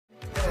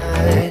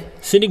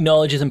Sin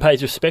acknowledges and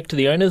pays respect to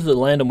the owners of the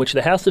land on which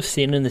the House of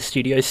Sin and the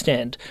studios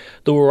stand,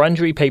 the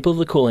Wurundjeri people of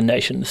the Kulin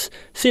Nations.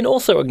 Sin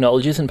also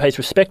acknowledges and pays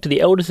respect to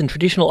the elders and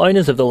traditional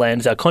owners of the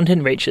lands our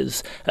content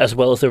reaches, as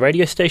well as the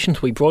radio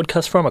stations we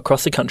broadcast from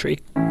across the country.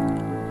 Hello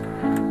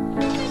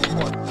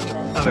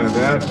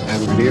there,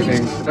 and good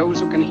evening. For those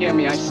who can hear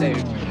me, I say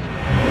it.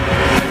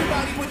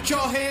 Everybody put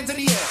your hands in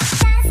the air.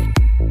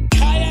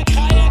 Kayak,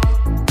 kayak.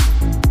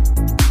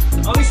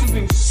 Oh, this has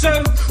been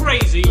so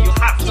crazy, you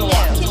have to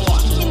watch.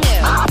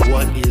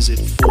 What is it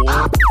for?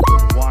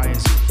 Why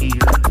is it here?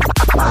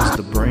 Is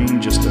the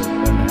brain just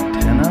an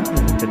antenna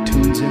that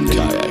tunes into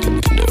Kayak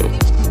and Canoe?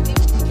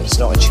 It's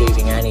not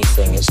achieving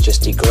anything, it's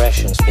just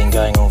digression. It's been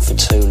going on for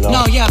too long.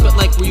 No, yeah, but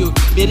were you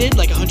committed,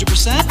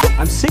 100%?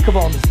 I'm sick of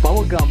all this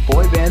bubblegum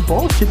boy band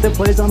bullshit that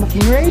plays on the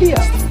radio.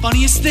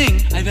 Funniest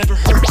thing I've ever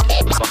heard.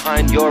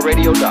 Behind your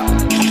radio dial.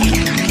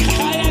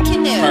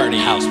 Party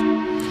house.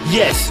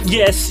 Yes,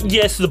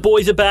 the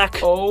boys are back.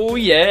 Oh,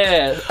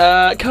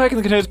 yeah. Kayak and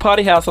the Canoe's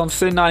Party House on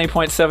Sin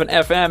 90.7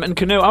 FM. And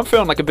Canoe, I'm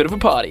feeling like a bit of a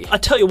party. I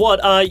tell you what,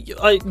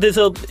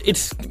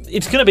 it's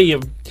going to be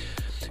a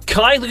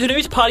Kayak and the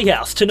Canoe's Party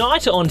House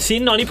tonight on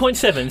Sin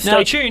 90.7.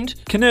 Stay tuned.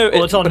 Canoe,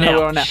 it's on now.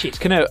 We're on now. Shit.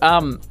 Canoe,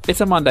 it's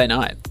a Monday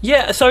night.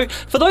 Yeah, so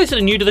for those that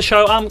are new to the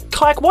show,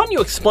 Kayak, why don't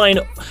you explain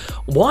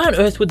why on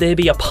earth would there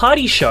be a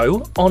party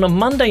show on a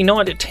Monday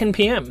night at 10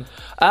 p.m?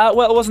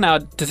 Well, it wasn't our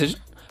decision.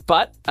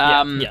 But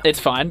it's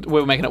fine. We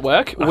were making it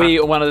work. We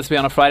wanted this to be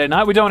on a Friday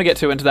night. We don't want to get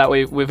too into that.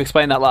 We've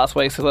explained that last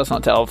week, so let's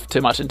not delve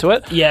too much into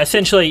it. Yeah,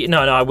 essentially, no,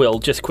 I will,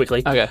 just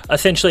quickly. Okay.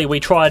 Essentially, we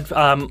tried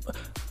Kayak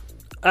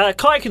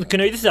and the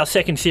Canoe. This is our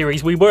second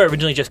series. We were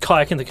originally just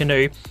Kayak and the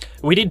Canoe.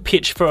 We did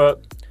pitch for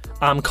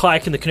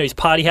Kayak and the Canoe's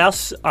Party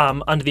House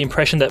under the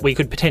impression that we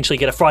could potentially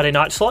get a Friday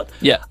night slot.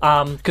 Yeah,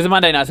 because the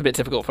Monday night's a bit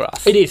difficult for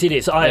us. It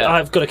is.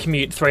 I've got to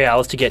commute 3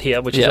 hours to get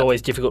here, which is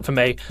always difficult for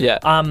me. Yeah.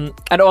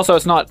 And also,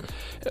 it's not...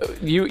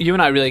 You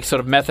and I really sort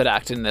of method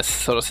act in this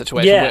sort of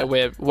situation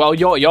where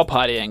you're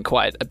partying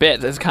quite a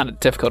bit. It's kind of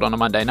difficult on a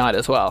Monday night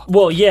as well.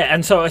 Well, yeah,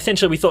 and so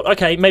essentially we thought,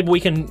 okay, maybe we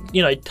can,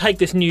 take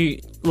this new,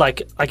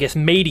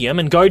 medium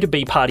and go to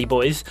be party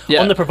boys.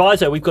 Yeah. On the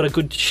proviso, we've got a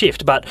good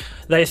shift, but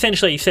they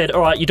essentially said,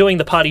 all right, you're doing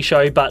the party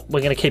show, but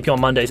we're going to keep you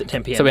on Mondays at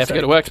 10 p.m. So we have to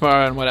go to work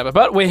tomorrow and whatever.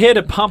 But we're here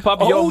to pump up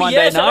your Monday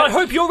night. And I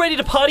hope you're ready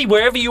to party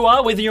wherever you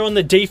are, whether you're on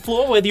the D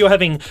floor, whether you're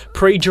having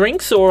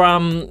pre-drinks or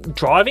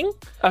driving.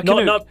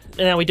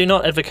 Now, we do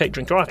not advocate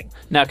drink driving.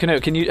 Now, Canoe,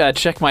 can you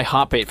check my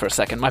heartbeat for a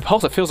second? My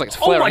pulse, it feels like it's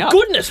flaring up. Oh,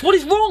 my goodness, what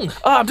is wrong?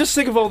 I'm just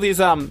sick of all these...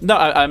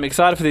 I'm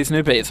excited for these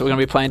new beats that we're going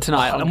to be playing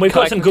tonight. And we've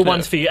got some good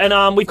ones for you.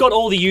 And we've got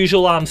all the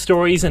usual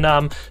stories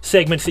and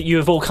segments that you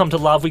have all come to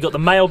love. We've got the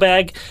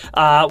mailbag,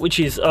 which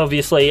is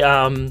obviously...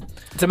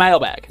 It's a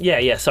mailbag.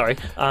 Yeah, sorry.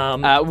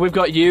 We've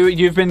got you.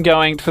 You've been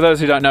going... For those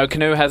who don't know,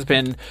 Canoe has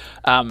been...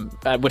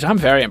 which I'm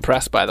very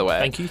impressed, by the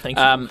way. Thank you.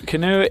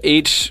 Canoe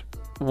each...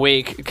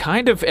 week,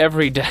 kind of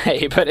every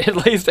day, but at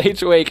least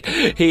each week,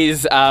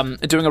 he's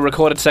doing a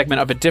recorded segment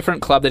of a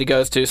different club that he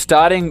goes to,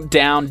 starting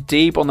down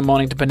deep on the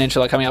Mornington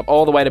Peninsula, coming up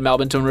all the way to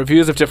Melbourne, doing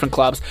reviews of different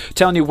clubs,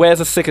 telling you where's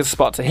the sickest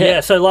spot to hit. Yeah,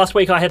 so last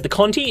week I had the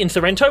Conti in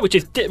Sorrento, which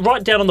is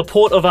right down on the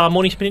port of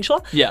Mornington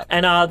Peninsula. Yeah.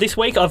 And this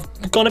week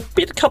I've gone a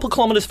couple of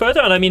kilometres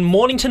further, and I'm in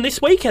Mornington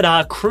this week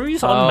at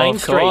Cruise on Main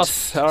Street.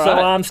 Course. All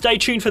right. So stay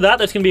tuned for that.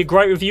 That's going to be a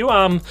great review.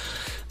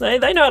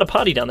 They know how to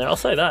party down there, I'll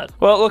say that.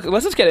 Well, look,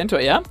 let's just get into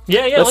it, yeah?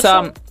 Yeah.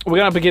 We're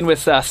going to begin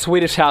with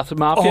Swedish House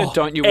Mafia,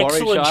 Don't You Worry,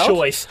 excellent Child.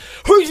 choice.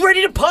 Who's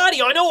ready to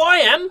party? I know I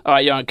am. All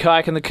right, you're on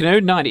Kayak and the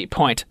Canoe,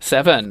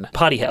 90.7.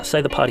 Party House,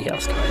 say the Party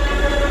House.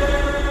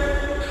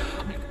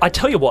 I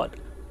tell you what,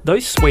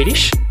 those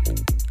Swedish...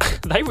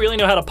 They really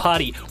know how to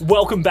party.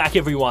 Welcome back,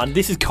 everyone.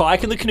 This is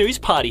Kayak and the Canoe's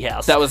Party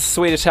House. That was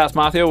Swedish House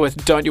Mafia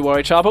with Don't You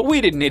Worry, Child, but we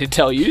didn't need to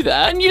tell you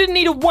that. And you didn't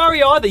need to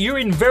worry either. You're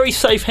in very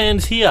safe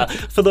hands here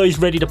for those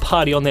ready to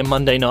party on their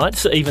Monday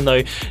nights, even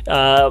though,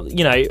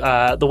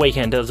 the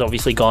weekend is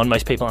obviously gone.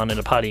 Most people aren't in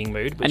a partying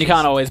mood. And you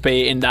can't always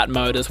be in that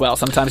mode as well.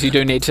 Sometimes you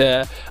do need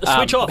to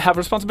switch off. Have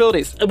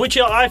responsibilities. Which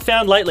I've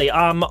found lately.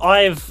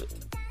 I've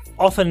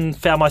often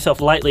found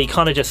myself lately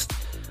kind of just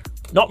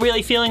not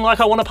really feeling like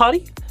I want to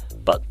party.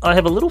 But I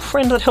have a little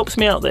friend that helps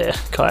me out there,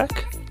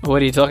 Kayak.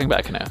 What are you talking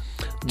about, Canoe?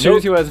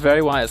 Choose your words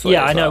very wisely.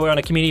 Yeah, I know. We're on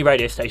a community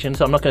radio station,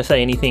 so I'm not going to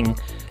say anything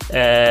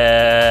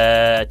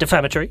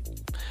defamatory.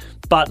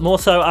 But more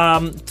so,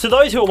 to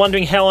those who are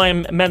wondering how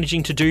I'm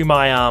managing to do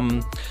my,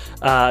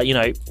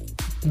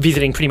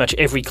 visiting pretty much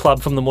every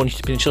club from the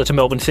Mornington Peninsula to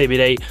Melbourne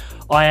CBD,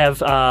 I have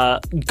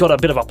got a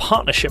bit of a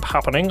partnership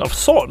happening of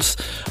sorts,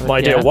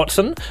 my dear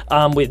Watson,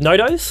 with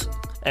Nodos.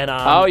 And,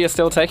 you're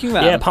still taking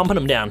them? Yeah, pumping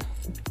them down.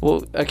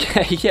 Well,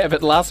 okay, yeah,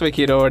 but last week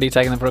you'd already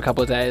taken them for a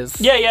couple of days.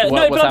 Yeah.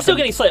 But I'm still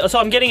getting sleep. So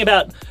I'm getting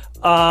about,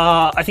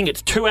 I think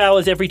it's 2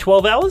 hours every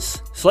 12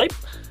 hours sleep.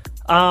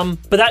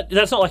 But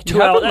that's not like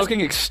 2 hours. You've been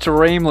looking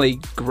extremely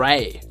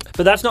grey.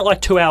 But that's not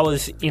like 2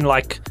 hours in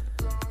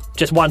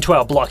just one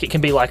 12 block. It can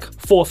be like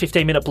 4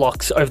 15-minute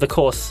blocks over the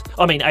course.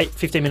 I mean, 8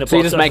 15-minute blocks. So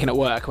you're just making it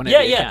work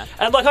whenever you can.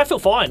 And like I feel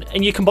fine.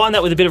 And you combine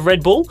that with a bit of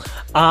Red Bull.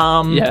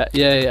 Yeah.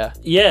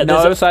 Yeah.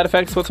 No side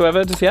effects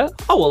whatsoever just yet?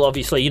 Oh, well,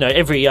 obviously,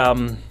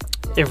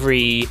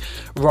 every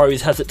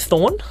rose has its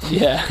thorn.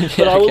 Yeah.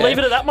 But I will leave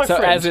it at that, my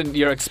friend. So as in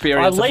your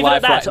experience of life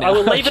right now. I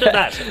will leave it at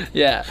that.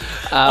 Yeah.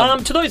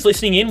 To those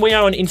listening in, we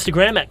are on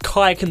Instagram at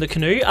Kayak and the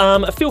Canoe.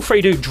 Feel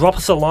free to drop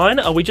us a line.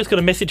 We just got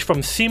a message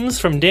from Sims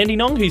from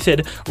Dandenong who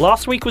said,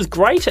 last week was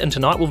great and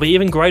tonight will be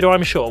even greater,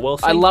 I'm sure. Well,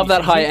 I love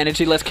that high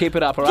energy. Let's keep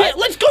it up, all right? Yeah,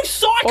 let's go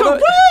psycho!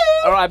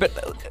 All right, but,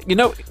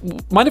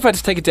 mind if I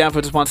just take it down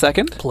for just 1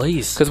 second?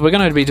 Please. Because we're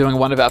going to be doing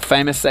one of our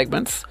famous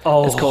segments.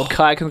 Oh. It's called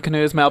Kayak and the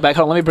Canoe's Mailbag.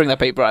 Hold on, let me bring that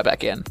beat right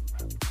back in.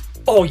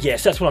 Oh,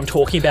 yes, that's what I'm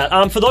talking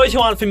about. For those who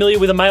aren't familiar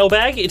with a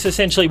mailbag, it's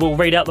essentially we'll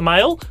read out the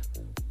mail.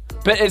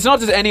 But it's not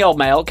just any old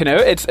mail, Canoe.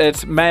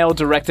 It's mail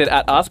directed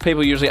at us.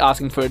 People usually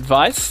asking for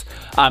advice,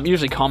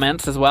 usually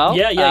comments as well.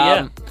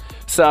 Yeah.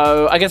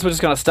 So I guess we're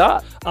just going to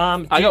start.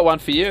 I got one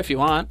for you if you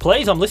want.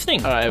 Please, I'm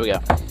listening. All right, here we go.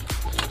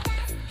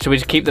 Should we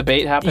just keep the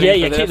beat happening?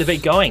 Yeah, keep the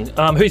beat going.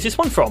 Who's this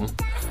one from?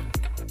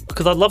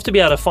 Because I'd love to be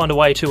able to find a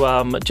way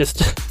to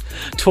just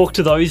talk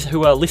to those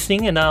who are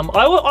listening. And I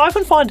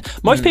often find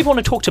most people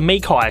want to talk to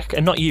me, Kayak,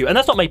 and not you. And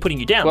that's not me putting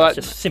you down. It's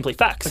just simply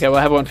facts. Okay, well,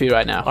 I have one for you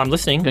right now. I'm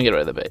listening. I'm going to get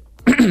rid of the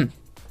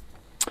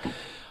beat.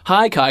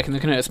 Hi, Kayak and the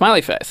Canoe.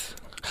 Smiley face.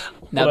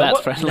 Now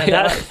that's friendly.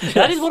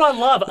 That is what I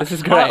love. This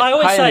is great. I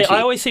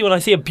always see when I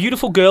see a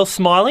beautiful girl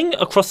smiling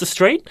across the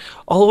street,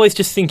 I'll always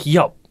just think,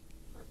 yup.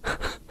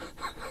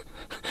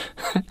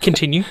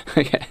 Continue.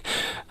 Okay.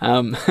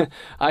 I'm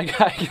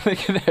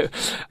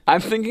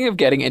thinking of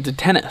getting into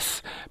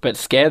tennis, but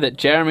scared that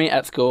Jeremy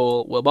at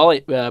school will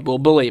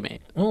bully me.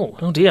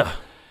 Oh dear.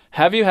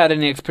 Have you had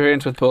any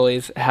experience with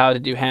bullies? How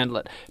did you handle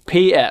it?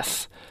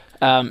 P.S.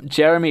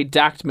 Jeremy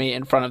dacked me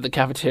in front of the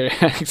cafeteria,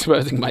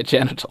 exposing my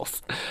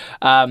genitals.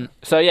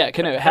 So yeah,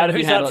 Canoe, how did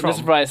you handle it?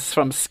 This is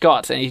from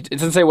Scott, and it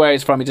doesn't say where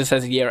he's from. He just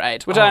says year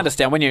 8, which I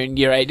understand. When you're in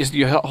year 8, just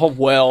your whole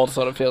world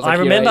sort of feels like I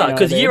remember,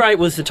 because year 8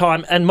 was the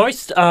time, and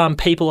most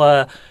people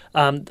are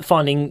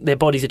finding their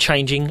bodies are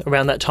changing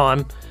around that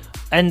time.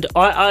 And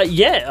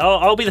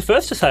I'll be the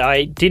first to say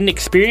I didn't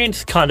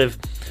experience kind of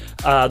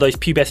those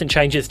pubescent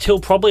changes till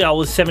probably I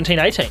was 17,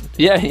 18.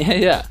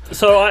 Yeah.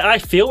 So I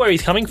feel where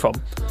he's coming from.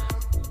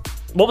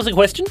 What was the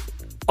question?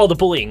 Oh, the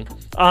bullying.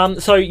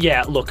 So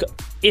yeah, look,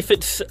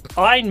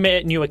 I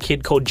knew a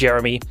kid called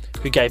Jeremy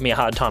who gave me a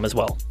hard time as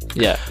well.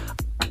 Yeah.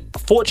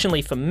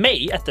 Fortunately for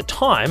me, at the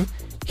time,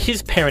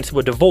 his parents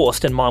were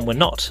divorced and mine were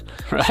not.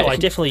 Right. So I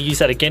definitely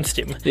used that against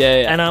him.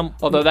 Yeah. And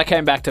although that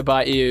came back to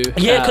bite you.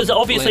 Yeah, because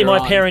obviously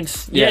my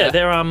parents. Yeah,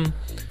 they're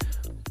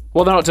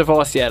Well, they're not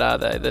divorced yet, are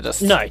they? They're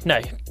just no.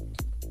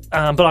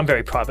 But I'm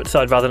very private,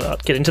 so I'd rather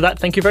not get into that.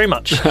 Thank you very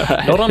much.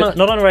 Right. Not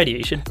on a radio.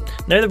 You should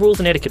know the rules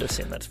and etiquette of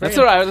sin. That's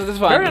all right. That's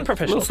fine. Very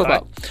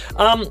unprofessional.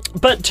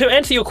 But to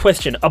answer your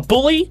question, a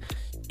bully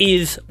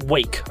is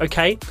weak.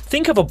 Okay,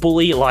 think of a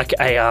bully like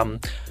a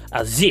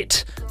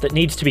zit that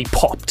needs to be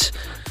popped.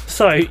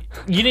 So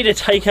you need to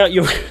take out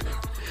your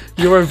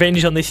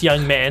revenge on this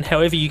young man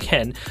however you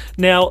can.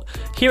 Now,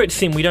 here at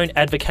Sim, we don't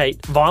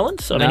advocate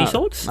violence of any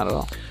sorts. Not at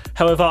all.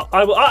 However,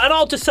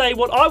 I'll just say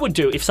what I would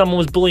do if someone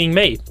was bullying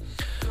me.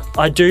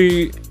 I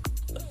do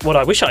what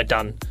I wish I'd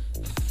done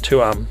to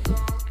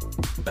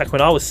back when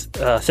I was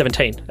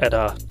 17 at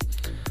I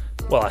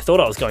thought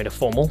I was going to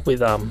formal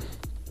with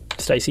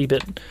Stacey,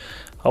 but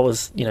I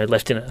was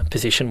left in a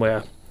position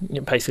where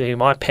basically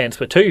my pants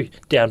were too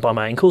down by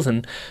my ankles,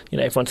 and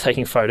everyone's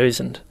taking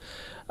photos, and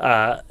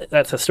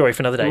that's a story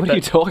for another day. What are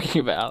you talking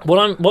about?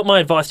 What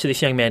my advice to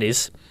this young man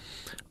is,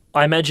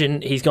 I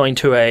imagine he's going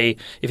to if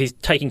he's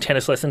taking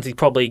tennis lessons, he's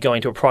probably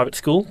going to a private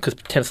school because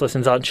tennis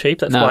lessons aren't cheap.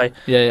 That's why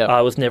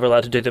I was never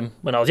allowed to do them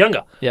when I was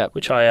younger. Yeah.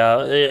 Which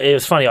it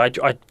was funny.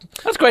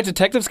 That's great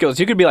detective skills.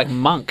 You could be like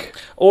Monk.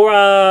 Or,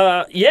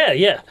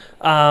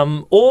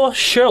 or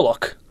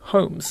Sherlock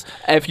Holmes.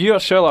 If you're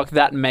Sherlock,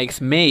 that makes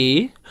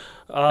me...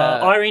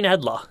 Irene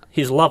Adler,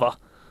 his lover.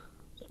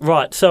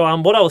 Right, so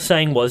what I was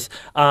saying was...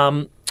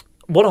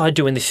 what I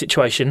do in this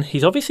situation,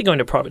 he's obviously going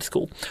to private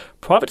school.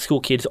 Private school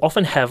kids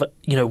often have,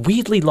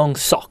 weirdly long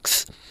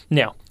socks.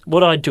 Now,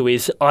 what I'd do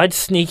is I'd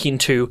sneak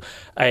into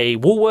a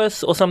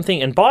Woolworths or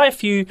something and buy a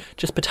few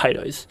just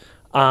potatoes.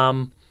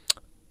 The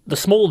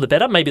smaller the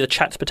better, maybe the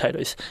Chat's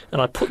potatoes.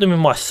 And I'd put them in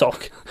my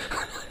sock.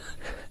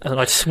 And then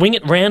I'd swing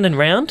it round and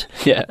round.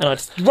 Yeah. And I'd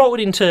throw it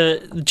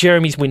into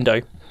Jeremy's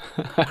window.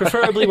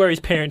 Preferably where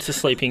his parents are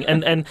sleeping.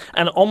 And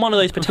on one of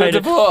those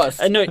potatoes... Divorce.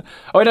 No.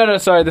 Oh, no,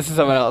 sorry, this is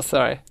someone else,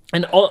 sorry.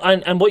 And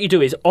what you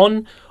do is,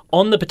 on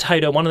the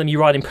potato, one of them you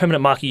write in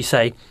permanent marker, you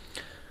say,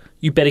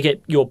 "You better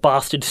get your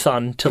bastard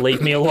son to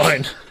leave me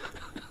alone."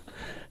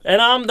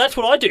 And that's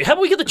what I do. How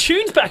about we get the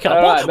tunes back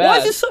up? Why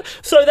is this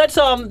so? That's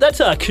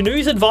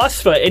Canoe's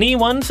advice for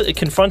anyone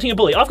confronting a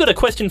bully. I've got a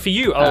question for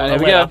you. Here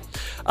we go.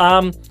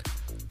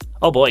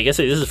 Oh boy, guess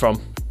who this is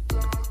from?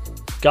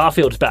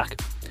 Garfield's back.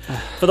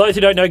 For those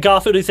who don't know,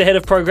 Garfield is the head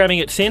of programming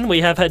at SYN.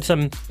 We have had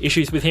some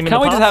issues with him in the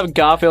past. Can't we just have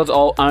Garfield's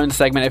own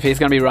segment if he's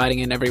going to be writing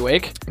in every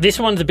week? This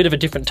one's a bit of a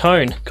different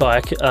tone,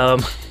 Kayak. All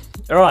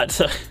right,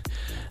 so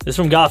this is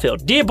from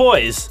Garfield. Dear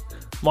boys,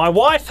 my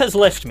wife has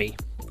left me.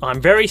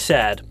 I'm very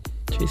sad.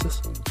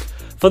 Jesus.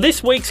 For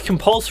this week's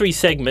compulsory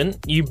segment,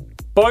 you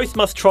both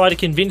must try to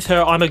convince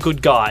her I'm a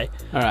good guy.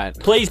 All right.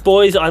 Please,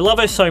 boys, I love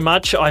her so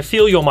much. I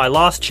feel you're my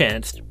last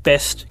chance.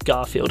 Best,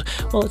 Garfield.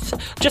 Well, it's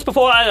just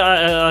before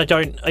I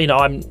don't,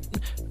 I'm,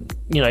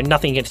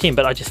 nothing against him,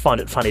 but I just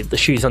find it funny that the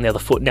shoe's on the other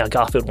foot. Now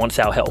Garfield wants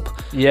our help.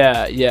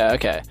 Yeah,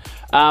 okay.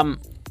 All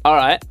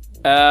right.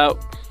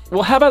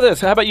 Well, how about this?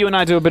 How about you and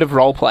I do a bit of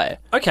role play?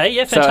 Okay,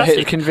 yeah, fantastic.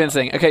 So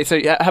convincing. Okay, so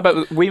how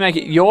about we make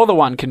it? You're the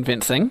one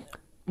convincing.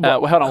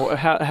 Hold on.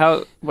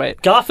 How?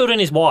 Wait. Garfield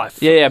and his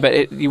wife. Yeah,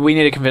 but we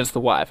need to convince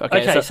the wife.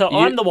 Okay, so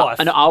I'm the wife.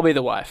 No, I'll be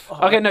the wife.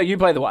 Okay, no, you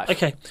play the wife.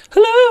 Okay.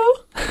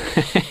 Hello.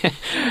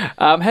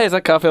 Hey, is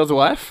that Garfield's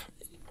wife?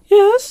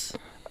 Yes.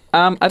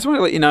 I just want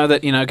to let you know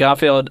that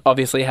Garfield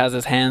obviously has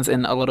his hands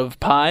in a lot of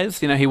pies.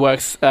 He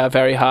works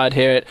very hard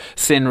here at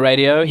SYN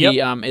Radio.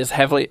 Yep. He is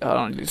heavily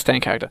stay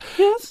in character.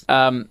 Yes.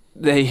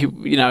 He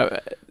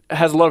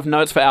has a lot of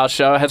notes for our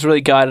show. Has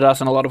really guided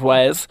us in a lot of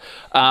ways.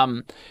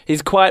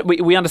 He's quite.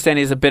 We understand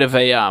he's a bit of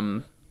a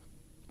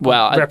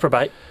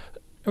reprobate.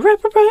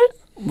 Reprobate.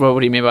 What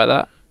do you mean by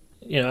that?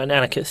 An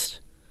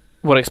anarchist.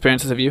 What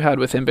experiences have you had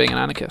with him being an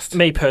anarchist?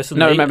 Me personally.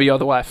 No, remember you're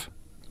the wife.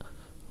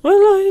 Well,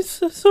 I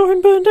saw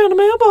him burn down a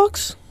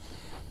mailbox.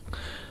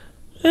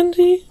 And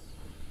he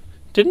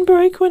didn't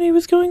brake when he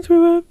was going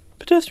through a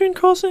pedestrian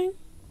crossing.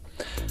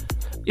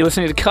 You're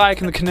listening to Kayak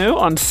and the Canoe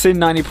on SYN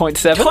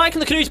 90.7. Kayak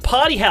and the Canoe's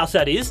party house,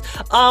 that is.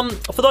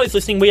 For those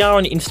listening, we are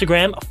on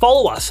Instagram.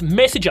 Follow us,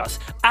 message us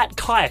at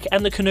Kayak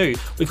and the Canoe.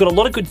 We've got a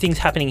lot of good things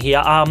happening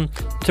here.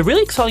 It's a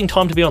really exciting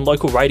time to be on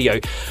local radio.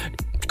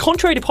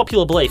 Contrary to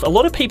popular belief, a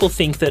lot of people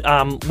think that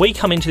we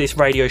come into this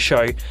radio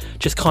show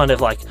just kind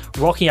of like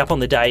rocking up on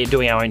the day and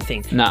doing our own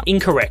thing. No.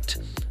 Incorrect.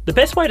 The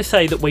best way to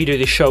say that we do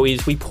this show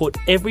is we put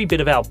every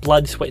bit of our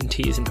blood, sweat and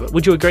tears into it.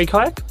 Would you agree,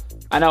 Kayak?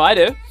 I know I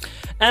do.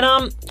 And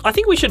I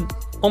think we should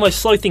almost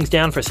slow things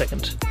down for a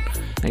second.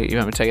 You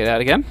want me to take it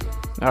out again?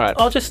 All right.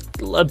 Oh, just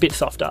a bit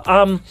softer.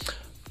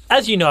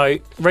 As you know,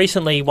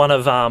 recently one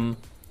of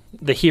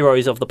the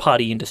heroes of the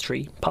party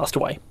industry passed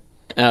away.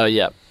 Oh,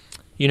 yeah.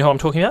 You know who I'm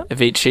talking about?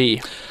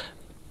 Avicii.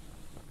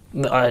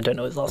 I don't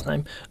know his last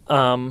name.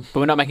 But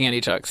we're not making any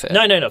jokes here.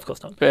 No, of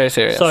course not. Very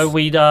serious. So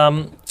we'd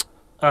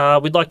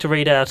like to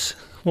read out,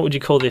 what would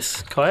you call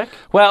this, Kayak?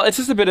 Well, it's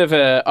just a bit of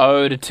an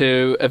ode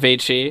to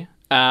Avicii.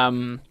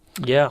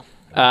 Yeah.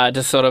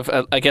 Just sort of,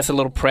 I guess, a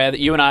little prayer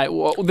that you and I...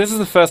 Well, this is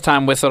the first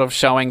time we're sort of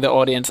showing the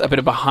audience a bit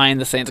of behind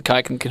the scenes of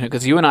Kayak and Canoe,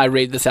 because you and I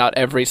read this out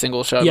every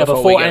single show. Yeah,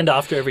 before and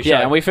after every show.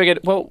 Yeah, and we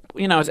figured,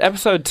 it's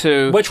episode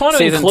 2. We're trying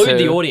to include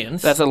the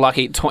audience. That's a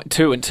lucky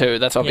 2 and 2.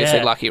 That's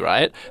obviously lucky,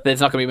 right?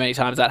 There's not going to be many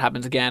times that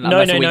happens again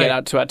unless we get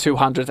out to our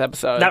 200th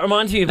episode. That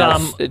reminds me of...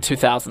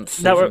 2000th.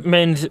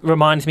 That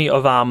reminds me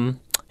of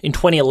in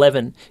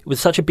 2011. It was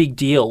such a big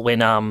deal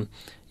when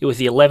it was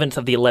the 11th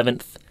of the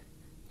 11th,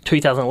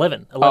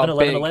 2011,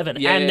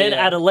 11/11/11, and then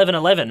at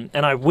 11/11,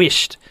 and I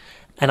wished,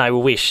 and I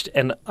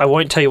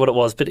won't tell you what it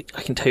was, but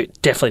I can tell you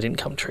it definitely didn't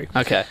come true.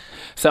 Okay,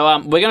 so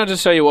we're going to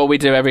just show you what we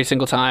do every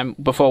single time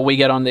before we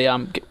get on the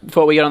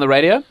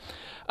radio.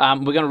 We're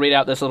going to read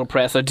out this little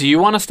prayer. So, do you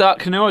want to start,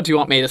 Canoe, or do you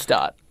want me to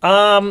start?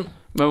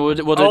 We'll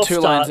do 2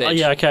 lines each.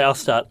 Yeah, okay, I'll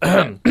start.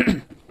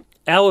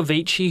 Our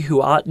Avicii,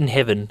 who art in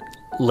heaven,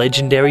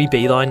 legendary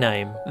be thy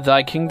name.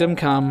 Thy kingdom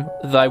come,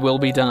 thy will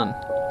be done.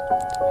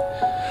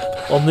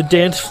 On the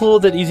dance floor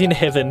that is in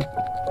heaven,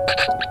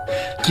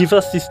 give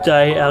us this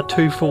day our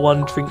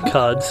 2-for-1 drink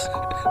cards.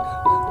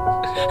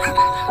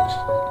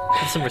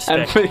 Have some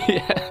respect.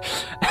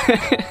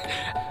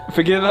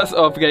 Forgive us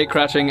of gate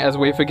crashing as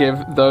we forgive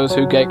those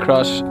who gate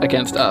crush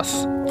against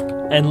us.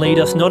 And lead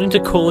us not into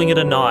calling it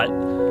a night,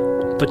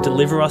 but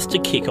deliver us to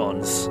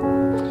kick-ons.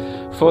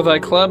 For thy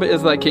club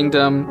is thy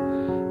kingdom,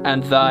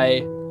 and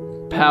thy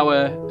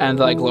power and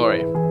thy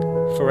glory.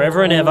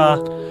 Forever and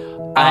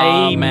ever.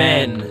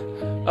 Amen.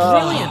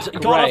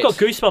 Brilliant. God, I've got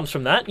goosebumps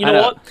from that. You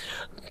know what?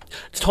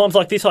 It's times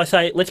like this I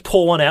say, let's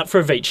pour one out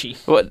for Avicii.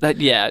 Hold on, I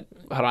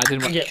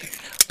didn't want... Yeah.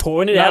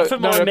 Pouring it out for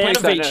my man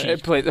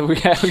Avicii. Please, we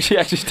actually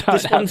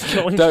don't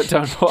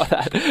pour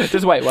that.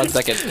 Just wait 1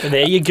 second. And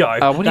there you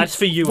go. That's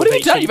for you, What Avicii. have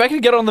you done? You've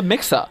actually got it on the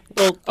mixer.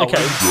 Well, okay.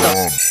 Is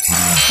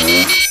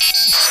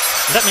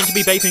that meant to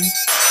be beeping?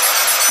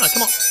 No,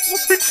 come on.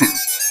 Let's fix it.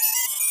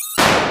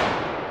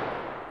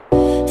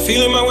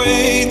 Feeling my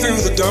way through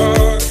the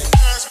dark.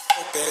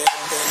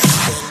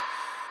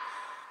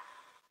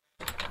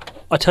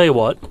 I tell you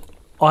what,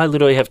 I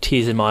literally have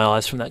tears in my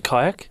eyes from that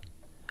Kayak.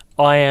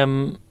 I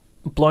am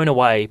blown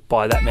away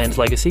by that man's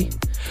legacy.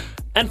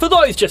 And for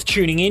those just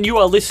tuning in, you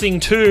are listening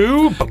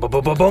to...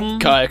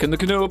 Kayak and the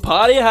Canoe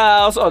Party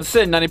House on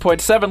SYN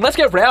 90.7. Let's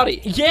get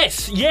rowdy.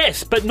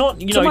 Yes, but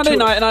not, It's a Monday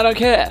night and I don't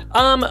care.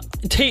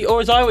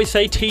 Or as I always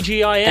say,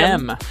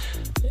 TGIM.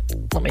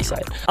 Let me say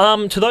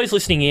it. To those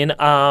listening in,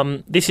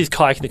 this is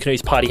Kayak in the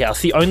Canoe's Party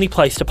House, the only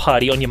place to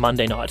party on your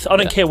Monday nights. I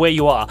don't care where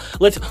you are.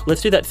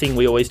 Let's do that thing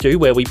we always do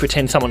where we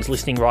pretend someone's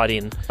listening right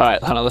in. All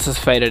right, hold on. Let's just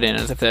fade it in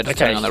as if they're just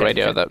turning on the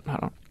radio. Hold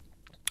on.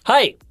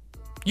 Hey,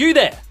 you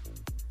there?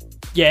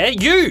 Yeah,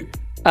 you.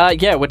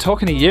 Yeah, we're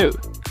talking to you.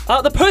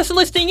 The person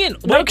listening in.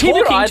 No, keep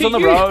your eyes on the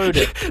road.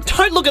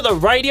 Don't look at the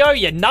radio,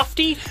 you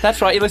nufty.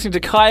 That's right. You're listening to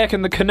Kayak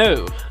in the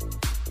Canoe.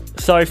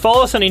 So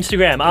follow us on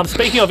Instagram.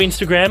 Speaking of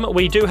Instagram,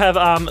 we do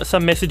have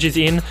some messages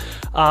in.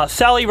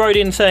 Sally wrote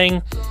in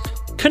saying,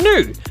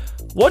 Canoe,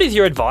 what is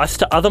your advice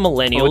to other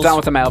millennials? We're done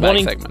with the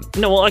mailbag segment.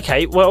 No, well,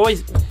 okay. We're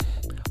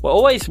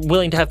always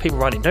willing to have people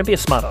write in. Don't be a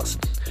smartass.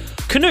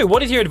 Canoe,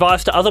 what is your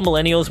advice to other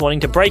millennials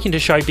wanting to break into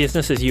show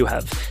business as you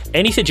have?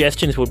 Any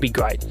suggestions would be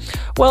great.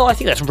 Well, I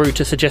think that's rude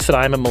to suggest that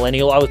I am a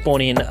millennial. I was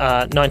born in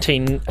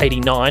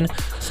 1989,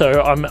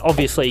 so I'm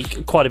obviously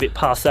quite a bit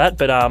past that,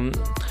 but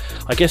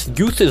I guess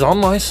youth is on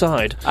my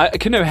side.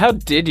 Canoe, how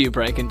did you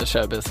break into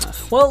show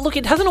business? Well, look,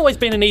 it hasn't always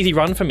been an easy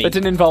run for me. It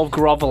didn't involve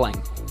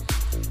grovelling.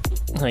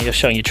 Oh, you're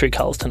showing your true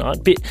colours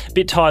tonight.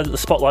 Bit tired that the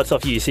spotlight's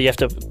off you, so you have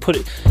to put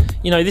it.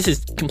 This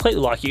is completely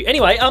like you.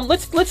 Anyway,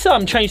 let's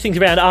change things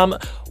around.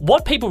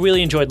 What people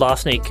really enjoyed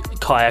last week,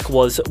 Kayak,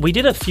 was we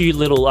did a few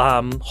little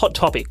hot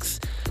topics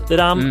that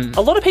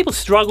a lot of people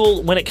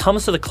struggle when it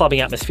comes to the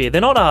clubbing atmosphere.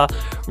 They're not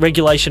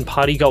regulation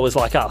party goers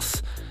like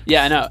us.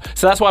 Yeah, I know.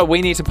 So that's why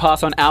we need to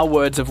pass on our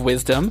words of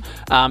wisdom,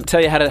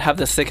 tell you how to have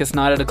the sickest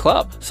night at a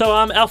club. So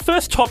our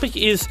first topic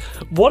is,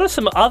 what are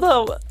some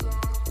other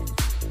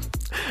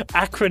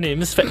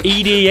acronyms for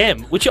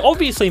EDM, which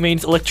obviously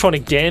means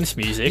electronic dance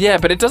music. Yeah,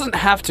 but it doesn't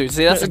have to.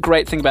 See, that's a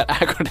great thing about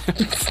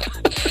acronyms.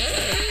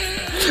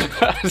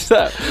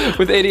 So,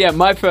 with EDM,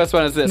 my first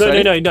one is this.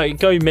 No,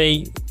 go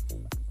me.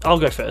 I'll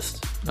go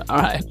first. All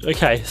right.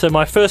 Okay, so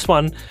my first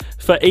one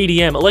for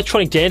EDM,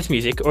 electronic dance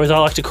music, or as I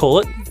like to call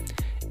it,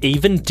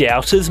 even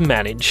doubters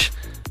manage.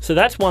 So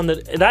that's one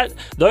that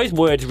those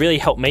words really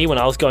helped me when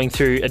I was going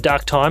through a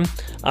dark time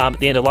at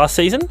the end of last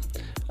season.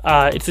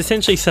 It's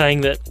essentially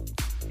saying that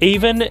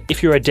even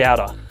if you're a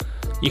doubter,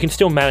 you can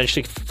still manage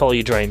to follow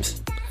your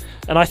dreams.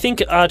 And I think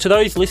to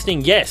those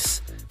listening,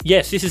 yes,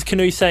 this is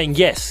Canoe saying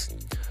yes.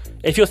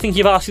 If you're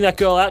thinking of asking that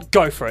girl out,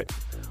 go for it.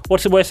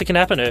 What's the worst that can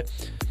happen?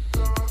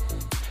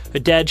 Her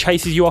dad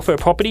chases you off her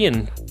property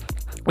and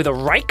with a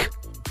rake?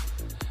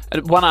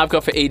 One I've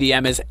got for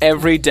EDM is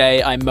every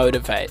day I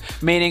motivate.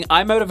 Meaning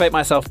I motivate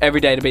myself every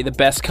day to be the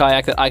best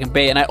kayak that I can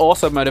be, and I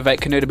also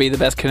motivate Canoe to be the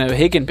best canoe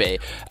he can be.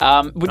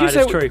 Would you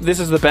say this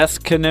is the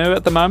best canoe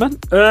at the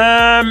moment?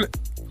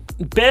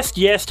 Best,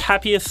 yes.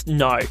 Happiest,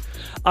 no.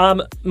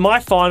 My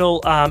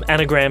final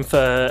anagram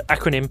for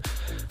acronym...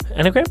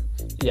 Anagram?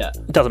 Yeah.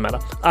 Doesn't matter.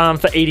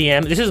 For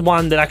EDM, this is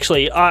one that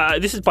actually...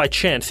 this is by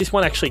chance. This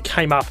one actually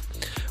came up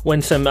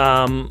when some...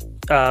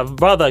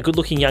 rather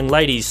good-looking young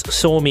ladies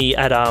saw me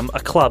at a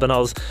club, and I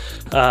was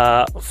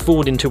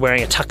fooled into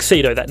wearing a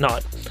tuxedo that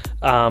night.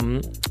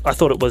 I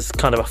thought it was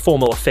kind of a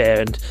formal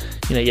affair, and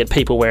you had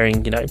people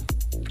wearing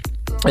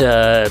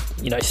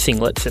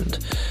singlets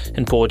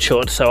and board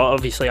shorts. So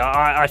obviously,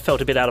 I felt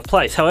a bit out of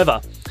place.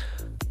 However,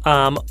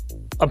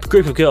 a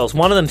group of girls,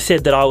 one of them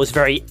said that I was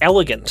very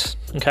elegant.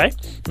 Okay,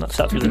 and that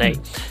starts with an E.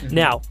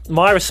 Now,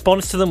 my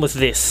response to them was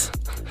this.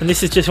 And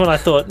this is just when I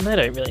thought, they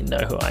don't really know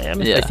who I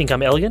am if they think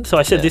I'm elegant. So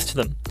I said this to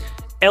them.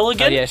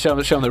 Elegant? Oh, yeah, show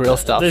them the real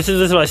stuff. This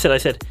is what I said. I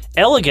said,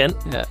 elegant?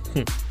 Yeah.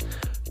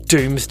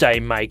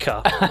 Doomsday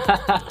maker.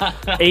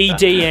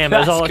 EDM,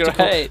 as I like to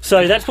call it.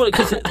 So that's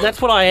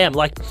what I am.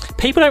 Like,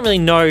 people don't really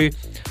know,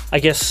 I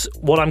guess,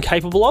 what I'm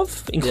capable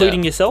of,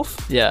 including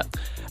yourself. Yeah.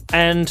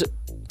 And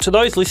to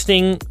those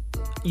listening,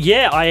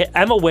 I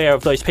am aware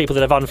of those people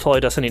that have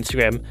unfollowed us on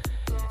Instagram.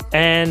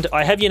 And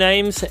I have your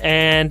names,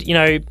 and,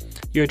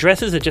 your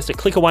addresses are just a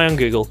click away on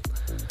Google.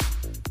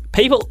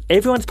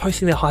 Everyone's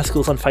posting their high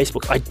schools on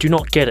Facebook. I do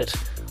not get it.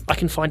 I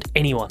can find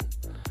anyone.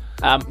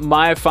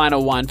 My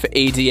final one for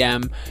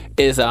EDM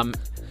is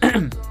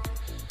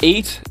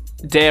eat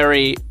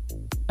dairy,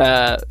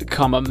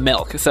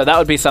 milk. So that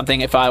would be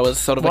something if I was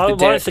sort of... Why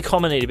does the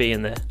comma need to be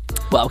in there?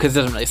 Well, because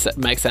it doesn't really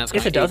make sense.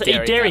 Yes, it does.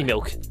 Eat dairy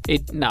milk.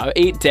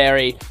 Eat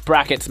dairy,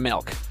 brackets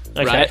milk.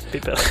 Okay, right?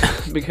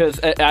 Because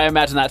I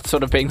imagine that's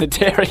sort of being the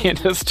dairy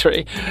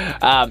industry.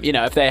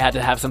 If they had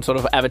to have some sort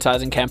of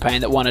advertising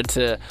campaign that wanted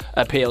to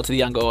appeal to the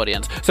younger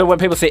audience. So when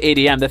people say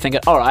EDM, they're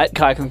thinking, all right,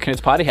 Kayak and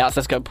Canoe's Party House,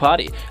 let's go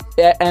party.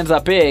 It ends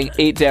up being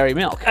eat dairy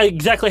milk.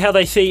 Exactly how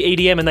they see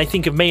EDM, and they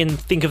think of me and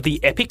think of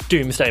the epic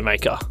Doomsday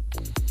Maker.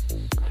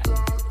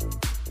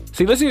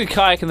 See, listening to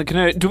Kayak and the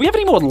Canoe, do we have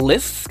any more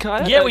lists,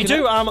 Kayak? Yeah, we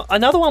do.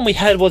 Another one we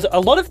had was a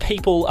lot of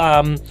people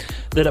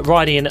that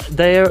write in,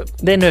 they're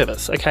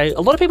nervous, okay?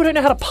 A lot of people don't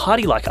know how to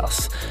party like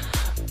us.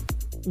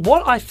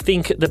 What I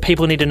think that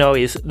people need to know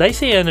is they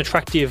see an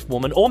attractive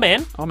woman or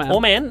man, woman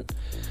or man,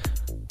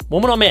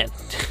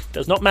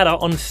 does not matter,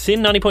 on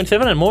Sin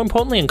 90.7 and more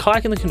importantly on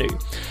Kayak and the Canoe.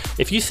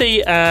 If you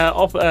see an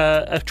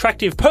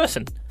attractive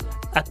person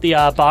at the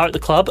bar at the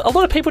club, a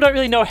lot of people don't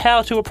really know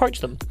how to approach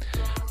them.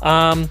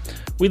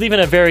 We live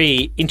in a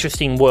very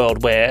interesting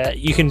world where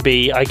you can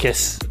be, I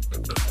guess,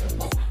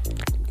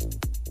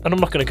 And I'm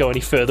not going to go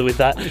any further with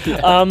that.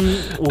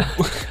 We'll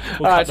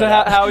All right, so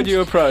how would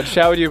you approach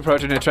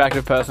an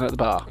attractive person at the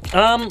bar?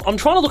 I'm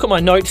trying to look at my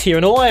notes here,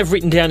 and all I have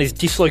written down is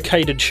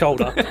dislocated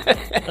shoulder.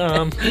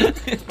 No.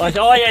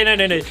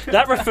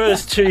 That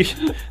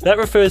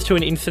refers to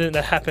an incident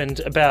that happened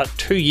about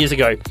 2 years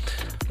ago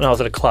when I was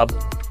at a club.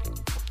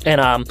 And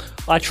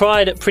I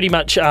tried pretty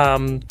much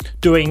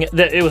doing...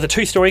 It was a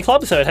 2-story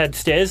club, so it had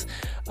stairs.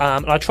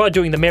 And I tried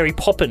doing the Mary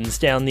Poppins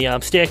down the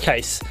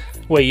staircase,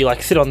 where you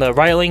sit on the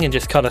railing and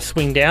just kind of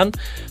swing down.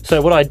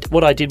 So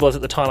what I did was,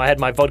 at the time, I had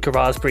my vodka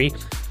raspberry,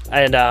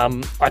 and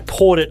I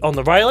poured it on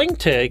the railing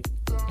to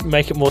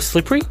make it more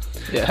slippery.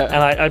 Yeah. And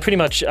I pretty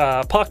much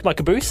parked my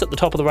caboose at the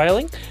top of the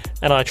railing,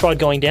 and I tried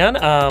going down.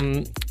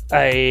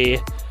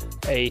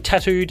 A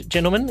tattooed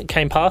gentleman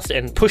came past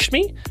and pushed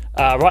me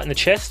right in the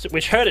chest,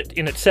 which hurt it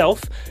in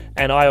itself,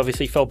 and I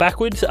obviously fell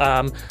backwards.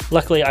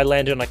 Luckily, I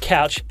landed on a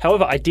couch.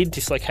 However, I did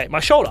dislocate my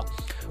shoulder,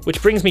 which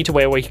brings me to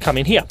where we come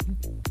in here.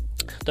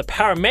 The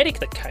paramedic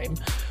that came,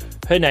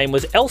 her name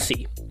was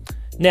Elsie.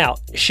 Now,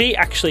 she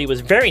actually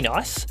was very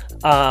nice.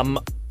 I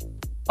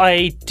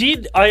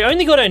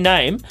only got her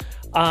name.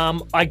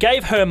 I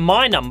gave her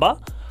my number,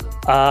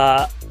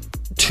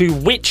 to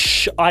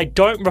which I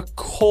don't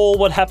recall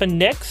what happened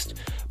next.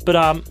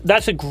 But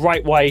that's a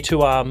great way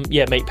to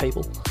meet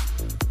people.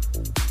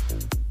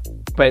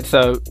 Wait,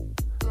 so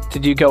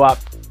did you go up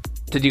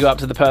to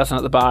the person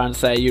at the bar and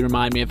say, you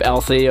remind me of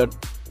Elsie? Or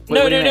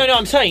No.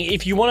 I'm saying,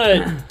 if you want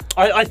to...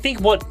 I think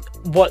what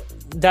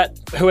that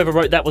whoever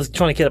wrote that was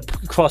trying to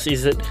get across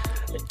is that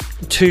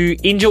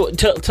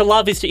to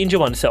love is to injure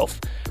oneself.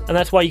 And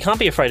that's why you can't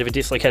be afraid of a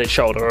dislocated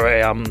shoulder or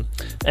an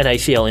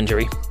ACL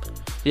injury.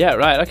 Yeah,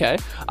 right, okay.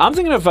 I'm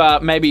thinking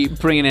of maybe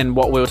bringing in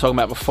what we were talking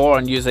about before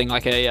and using a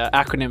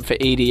acronym for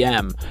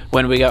EDM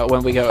when we go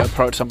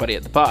approach somebody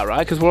at the bar,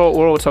 right? Because we're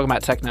all talking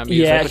about techno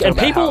music. Yeah, and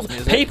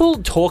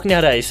people talk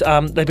nowadays.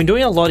 They've been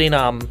doing a lot in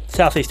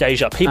Southeast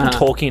Asia. People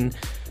talk in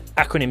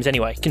acronyms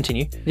anyway.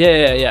 Continue.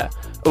 Yeah.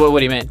 What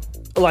do you mean?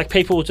 Like,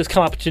 people will just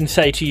come up and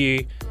say to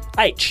you,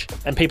 H,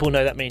 and people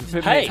know that means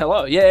hey.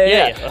 Hello.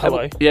 Yeah.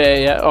 Hello.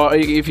 Yeah. Or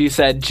if you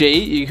said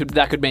G,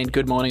 that could mean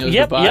good morning or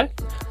goodbye.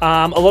 Yep.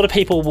 A lot of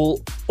people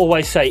will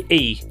always say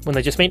E when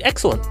they just mean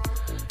excellent.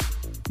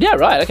 Yeah,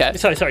 right, okay.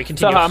 Sorry,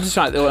 continue. So I'm just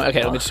trying to...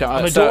 Okay, let me just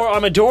try.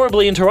 I'm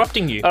adorably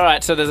interrupting you. All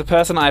right, so there's a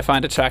person I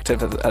find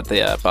attractive at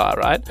the bar,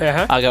 right?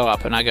 Uh-huh. I go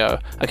up and I go,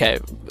 okay,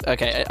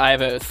 I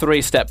have a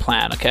 3-step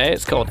plan, okay?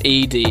 It's called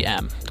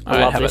EDM. I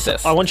love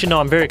this. I want you to know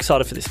I'm very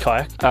excited for this,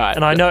 Kayak. All right.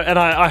 And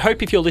I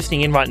hope if you're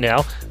listening in right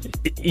now,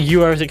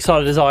 you are as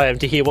excited as I am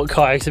to hear what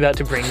Kayak's about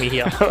to bring me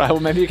here. All right, well,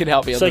 maybe you can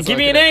help me on so this. So give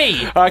me an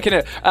E. All right,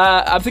 Canoe.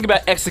 I'm thinking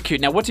about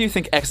execute. Now, what do you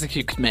think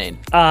execute could mean?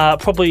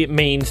 Probably it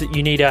means that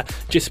you need to,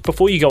 just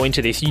before you go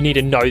into this, you need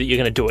to know that you're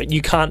going to do it.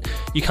 You can't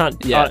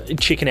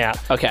chicken out.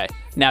 Okay.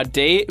 Now,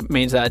 D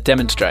means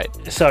demonstrate.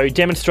 So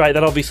demonstrate,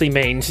 that obviously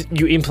means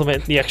you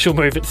implement the actual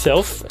move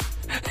itself.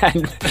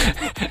 And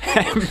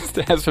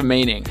stands for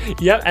meaning.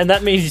 Yep, and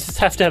that means you just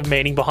have to have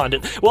meaning behind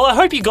it. Well, I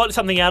hope you got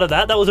something out of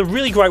that. That was a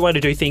really great way to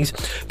do things.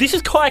 This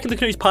is Kayak and the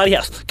Canoe's Party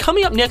House.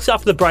 Coming up next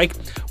after the break,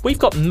 we've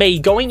got me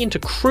going into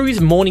Cruise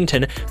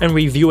Mornington and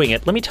reviewing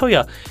it. Let me tell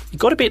you, you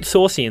got a bit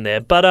saucy in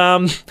there, but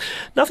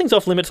nothing's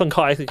off limits on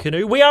Kayak and the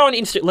Canoe. We are on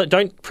Insta...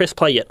 Don't press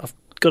play yet. I've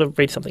got to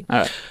read something. All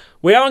right.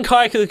 We are on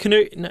Kayak and the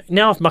Canoe. No,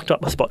 now I've mucked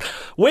up my spot.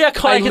 We are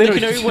Kayak and the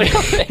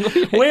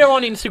Canoe. We are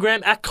on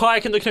Instagram at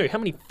Kayak and the Canoe. How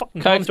many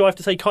fucking times do I have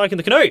to say Kayak and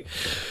the Canoe?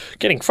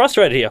 Getting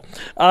frustrated here.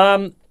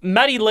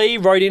 Maddie Lee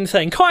wrote in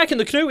saying, Kayak and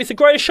the Canoe is the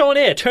greatest show on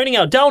air, turning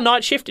our dull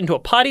night shift into a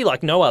party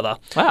like no other.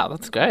 Wow,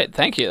 that's great.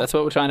 Thank you. That's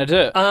what we're trying to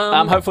do.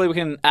 Hopefully we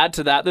can add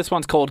to that. This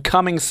one's called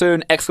Coming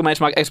Soon! ! Although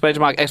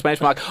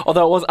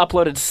it was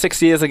uploaded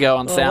 6 years ago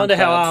on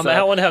SoundCloud.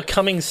 I wonder how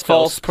coming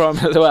spells. False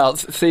promise. Well,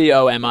 it's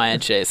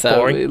COMING. So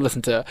boring.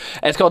 Listen to it.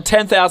 It's called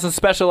 10,000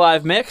 Special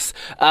Live Mix.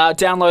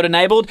 Download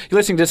enabled. You're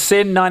listening to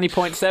Sin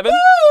 90.7. Woo!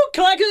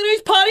 Kayak and the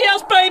Canoe's Party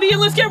House, baby, and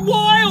let's get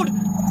wild!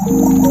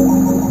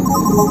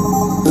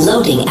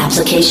 Loading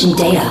application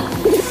data.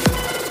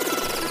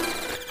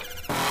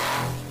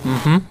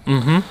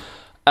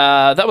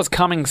 That was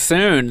Coming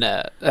Soon.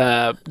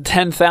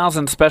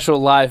 10,000 Special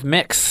Live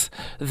Mix.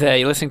 There,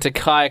 you're listening to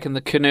Kayak and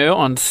the Canoe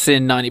on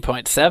Sin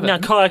 90.7. Now,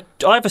 Kayak,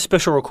 I have a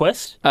special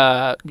request.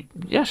 Yeah,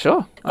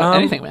 sure.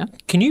 Anything, man.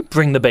 Can you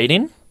bring the beat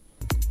in?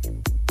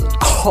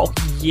 Oh,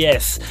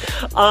 yes.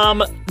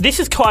 This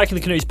is Kayak and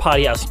the Canoe's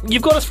Party House.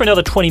 You've got us for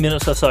another 20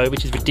 minutes or so,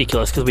 which is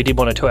ridiculous because we did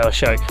want a 2-hour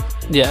show.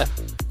 Yeah.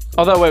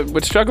 Although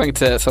we're struggling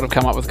to sort of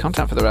come up with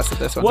content for the rest of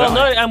this one. Well,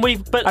 no, and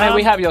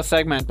we have your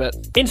segment, but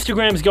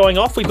Instagram's going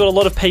off. We've got a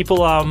lot of people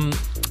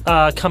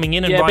coming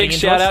in and writing big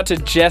shout out to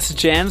Jess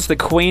Jens, the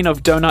Queen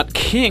of Donut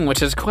King,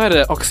 which is quite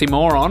an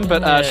oxymoron,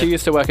 but she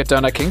used to work at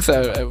Donut King,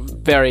 so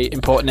very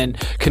important in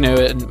Canoe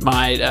and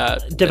my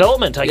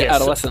development, I guess,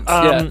 adolescence.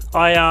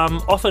 I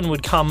often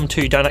would come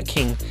to Donut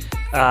King.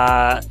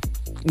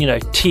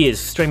 Tears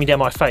streaming down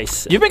my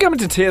face. You've been coming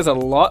to tears a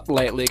lot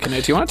lately,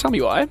 Canoe. Do you want to tell me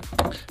why?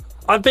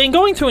 I've been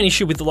going through an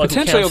issue with the local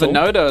Potentially council.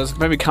 all the nodos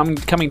maybe coming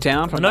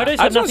down from Nodos that.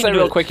 I have just want nothing to say to do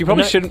real with- quick, you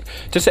probably No- shouldn't,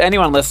 just to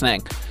anyone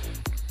listening,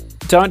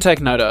 don't take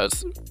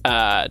nodos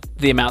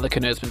the amount that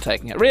Canoe's been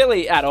taking it.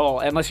 Really, at all,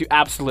 unless you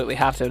absolutely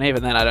have to, and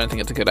even then I don't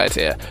think it's a good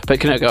idea. But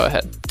Canoe, go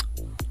ahead.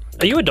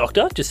 Are you a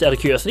doctor, just out of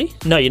curiosity?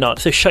 No, you're not,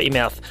 so shut your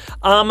mouth.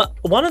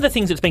 One of the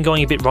things that's been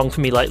going a bit wrong for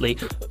me lately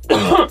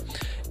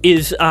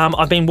is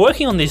I've been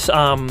working on this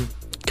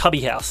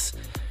cubby house,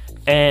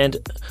 and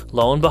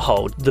lo and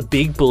behold, the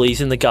big bullies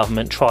in the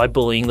government try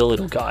bullying the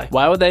little guy.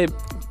 Why would they...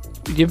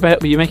 You're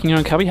making your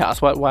own cubby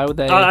house. Why would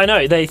they... I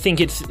know, they think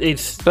it's...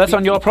 But that's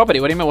on your property.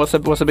 What do you mean? What's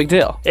the big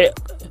deal?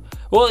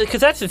 Well, because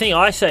that's the thing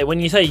I say.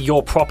 When you say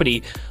your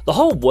property, the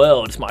whole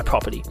world is my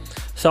property.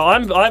 So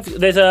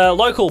there's a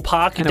local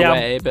park In a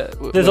way,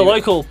 but... There's a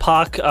local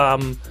park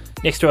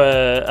next to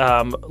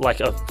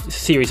a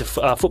series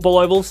of football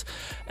ovals,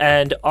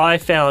 and I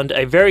found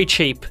a very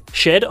cheap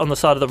shed on the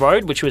side of the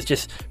road, which was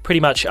just pretty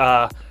much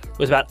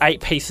was about 8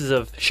 pieces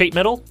of sheet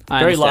metal,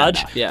 very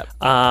large. That. Yeah,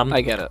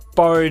 I get it.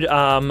 Borrowed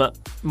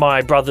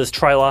my brother's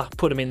trailer,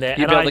 put them in there.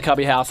 You built the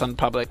cubby house on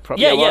public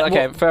property. Yeah,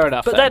 okay, fair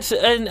enough. But then. that's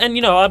and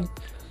you know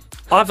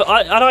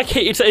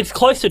it's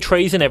close to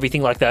trees and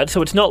everything like that,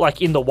 so it's not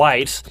like in the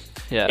way.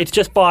 It's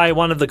just by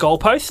one of the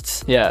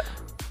goalposts. Yeah.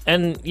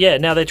 And yeah,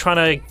 now they're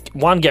trying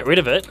to get rid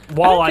of it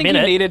while I'm in it.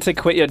 You needed to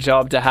quit your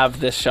job to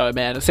have this show,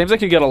 man. It seems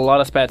like you got a lot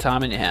of spare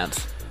time in your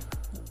hands.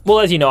 Well,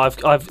 as you know,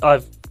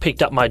 I've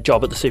picked up my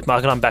job at the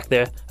supermarket. I'm back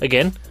there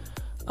again.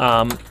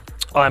 And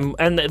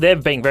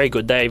they've been very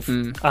good.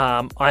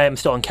 I am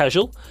still on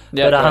casual,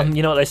 but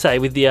you know what they say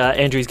with the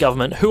Andrews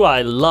government, who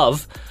I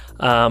love.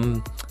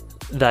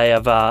 They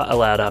have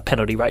allowed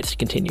penalty rates to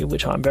continue,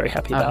 which I'm very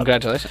happy about.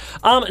 Congratulations.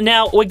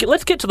 Now,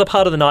 let's get to the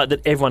part of the night that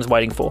everyone's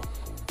waiting for.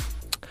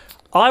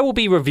 I will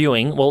be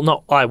reviewing, well,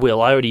 not I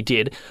will, I already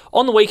did.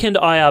 On the weekend,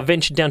 I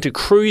ventured down to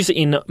Cruise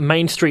in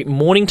Main Street,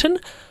 Mornington.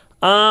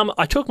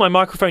 I took my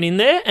microphone in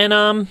there,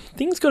 and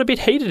things got a bit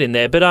heated in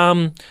there. But,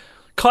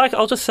 Kayak,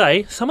 I'll just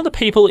say, some of the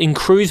people in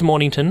Cruise,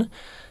 Mornington,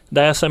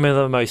 they are some of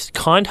the most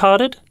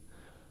kind-hearted,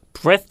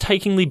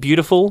 breathtakingly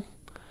beautiful,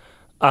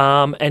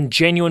 and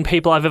genuine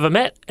people I've ever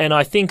met, and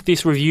I think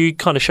this review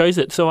kind of shows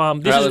it. So,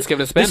 let's give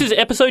it a spin. This is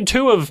episode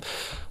 2 of,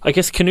 I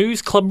guess,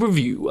 Canoe's Club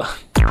Review.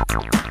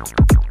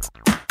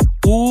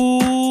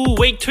 Ooh,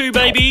 week 2,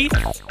 baby.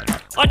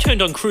 I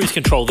turned on cruise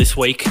control this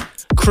week.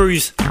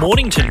 Cruise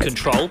Mornington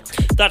control.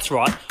 That's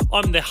right,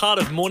 I'm in the heart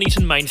of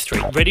Mornington Main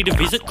Street, ready to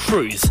visit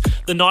Cruise,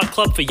 the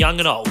nightclub for young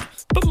and old,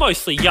 but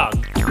mostly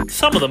young.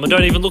 Some of them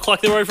don't even look like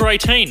they're over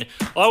 18.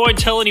 I won't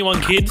tell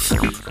anyone, kids.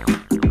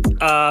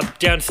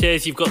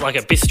 Downstairs you've got like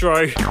a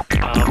bistro,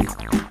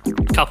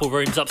 couple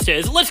rooms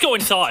upstairs. Let's go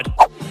inside.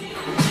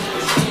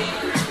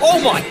 Oh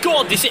my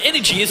god, this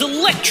energy is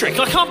electric.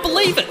 I can't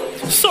believe it.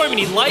 So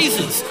many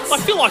lasers. I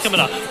feel like I'm in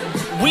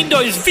a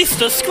Windows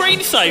Vista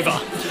screensaver.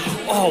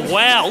 Oh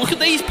wow, look at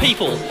these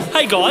people.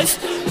 Hey guys,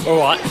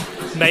 alright,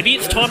 maybe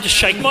it's time to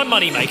shake my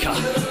moneymaker.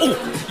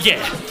 Oh,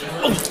 yeah.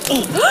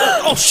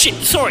 Oh shit,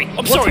 sorry.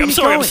 I'm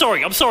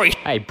sorry.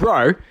 Hey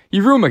bro,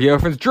 you ruined my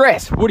girlfriend's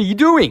dress. What are you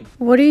doing?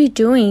 What are you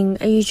doing?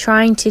 Are you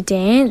trying to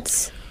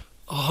dance?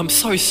 Oh, I'm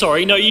so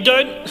sorry. No, you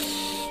don't.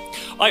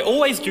 I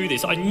always do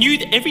this. I knew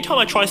that every time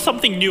I try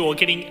something new or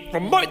getting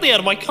remotely out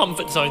of my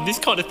comfort zone, this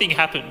kind of thing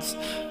happens.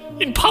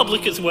 In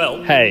public as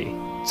well. Hey,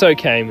 it's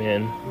okay,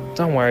 man.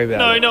 Don't worry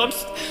about it.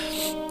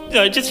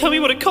 No, just tell me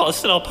what it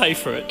costs and I'll pay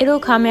for it. It'll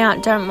come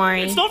out, don't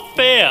worry. It's not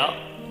fair.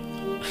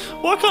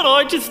 Why can't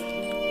I just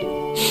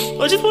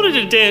wanted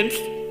to dance.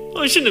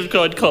 I shouldn't have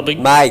gone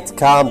clubbing. Mate,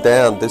 calm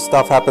down. This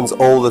stuff happens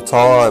all the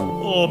time.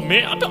 Oh,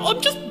 man.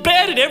 I'm just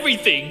bad at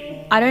everything.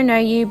 I don't know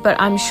you, but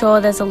I'm sure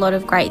there's a lot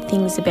of great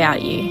things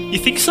about you. You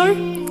think so?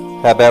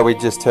 How about we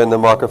just turn the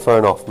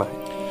microphone off, mate?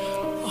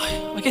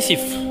 I guess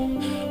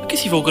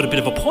you've all got a bit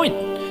of a point.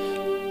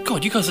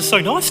 God, you guys are so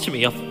nice to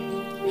me.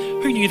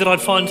 Who knew that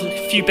I'd find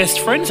a few best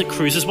friends at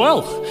Cruise as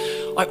well?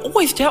 I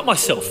always doubt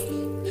myself.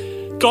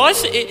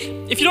 Guys,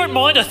 if you don't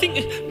mind, I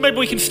think maybe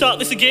we can start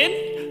this again.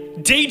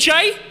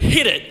 DJ,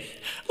 hit it.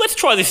 Let's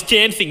try this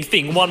dancing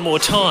thing one more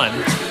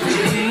time.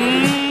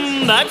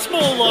 That's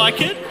more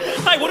like it.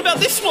 Hey, what about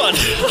this one?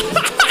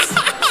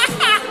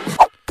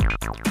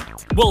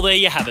 Well, there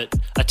you have it.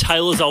 A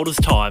tale as old as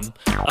time.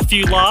 A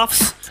few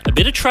laughs, a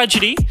bit of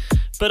tragedy,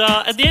 but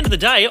at the end of the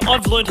day,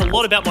 I've learnt a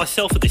lot about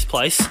myself at this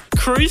place.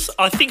 Cruz,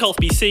 I think I'll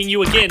be seeing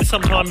you again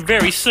sometime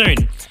very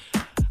soon.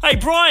 Hey,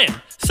 Brian,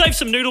 save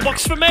some noodle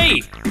box for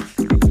me.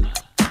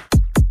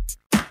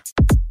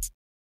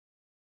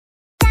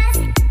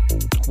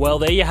 Well,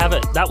 there you have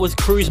it. That was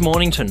Cruise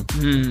Mornington.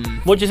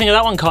 What do you think of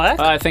that one, Kayak?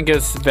 I think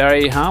it's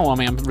very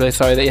heartwarming. I'm really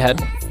sorry that you had...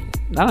 I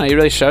don't know, you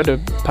really showed to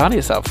part of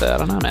yourself there. I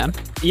don't know, man.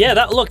 Yeah,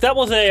 that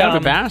was a... kind of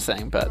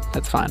embarrassing, but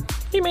that's fine.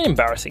 What do you mean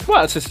embarrassing?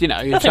 Well, it's just, you know...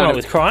 You're nothing wrong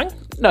with crying.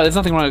 No, there's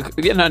nothing wrong with...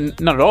 No,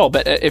 not at all,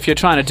 but if you're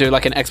trying to do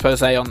like an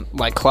expose on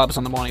like clubs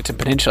on the Mornington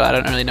Peninsula, I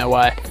don't really know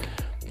why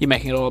you're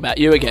making it all about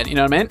you again, you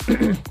know what I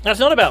mean? That's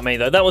not about me,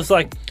 though. That was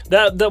like...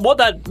 What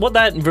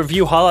that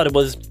review highlighted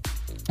was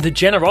the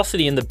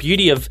generosity and the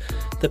beauty of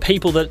the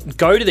people that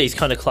go to these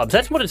kind of clubs.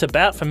 That's what it's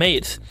about for me.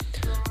 It's,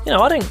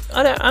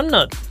 I'm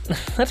not,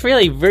 that's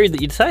really rude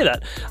that you'd say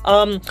that.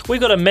 We've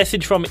got a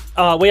message from,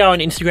 we are on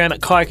Instagram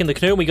at Kayak in the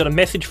Canoe, and we got a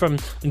message from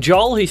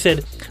Joel who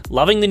said,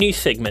 loving the new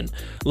segment.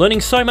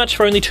 Learning so much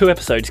for only 2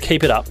 episodes.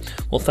 Keep it up.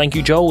 Well, thank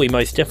you, Joel. We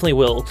most definitely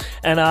will.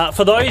 And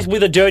for those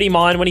with a dirty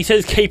mind, when he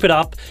says keep it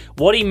up,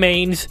 what he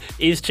means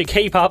is to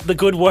keep up the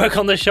good work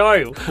on the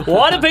show.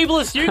 Why do people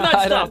assume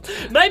that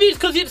stuff? Maybe it's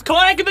because it's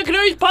Kayak in the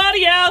Canoe's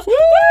party house. Woo!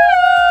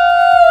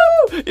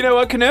 You know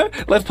what, Canoe?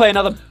 Let's play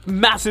another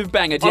massive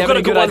banger. Do you I've have got any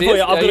a good good one ideas? for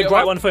you. I've got a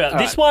great one for you.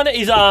 This one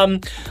is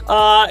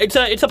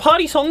it's a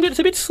party song, but it's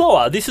a bit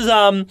slower. This is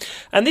one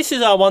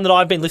that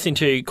I've been listening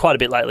to quite a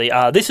bit lately.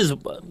 This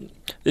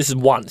is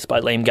Once by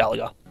Liam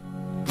Gallagher.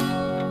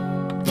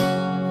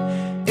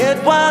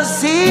 It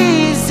was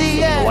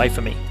easy. Away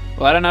from me.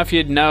 Well, I don't know if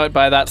you'd know it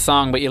by that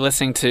song, but you're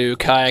listening to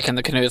Kayak and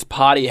the Canoe's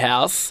Party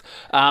House.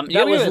 That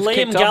was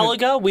Liam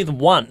Gallagher with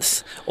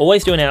Once.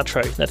 Always do an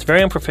outro. That's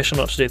very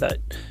unprofessional not to do that.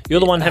 You're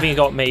the one having a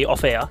go at me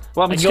off air.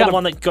 Well, and you're the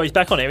one that goes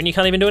back on air and you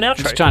can't even do an outro.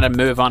 I'm just trying to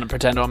move on and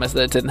pretend almost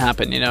that it didn't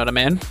happen, you know what I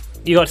mean?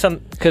 You got some...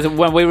 Because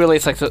when we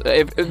release, if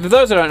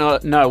those who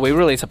don't know, we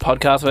release a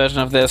podcast version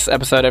of this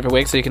episode every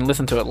week, so you can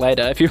listen to it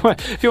later. If you want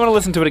to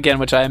listen to it again,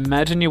 which I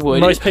imagine you would.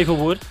 Most people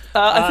would.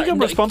 I think I'm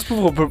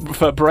responsible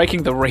for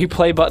breaking the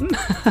replay button.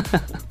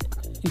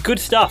 Good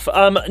stuff.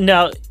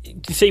 Now,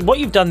 you see, what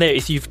you've done there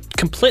is you've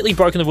completely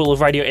broken the rule of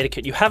radio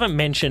etiquette. You haven't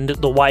mentioned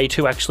the way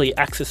to actually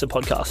access a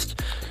podcast.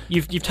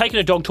 You've taken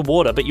a dog to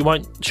water, but you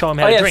won't show them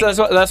how to drink.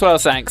 So that's what I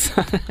was saying.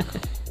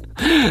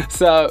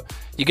 So...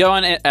 You go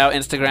on our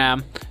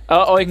Instagram,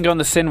 or you can go on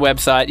the SYN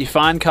website. You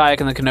find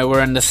Kayak and the Canoe.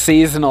 We're in the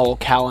seasonal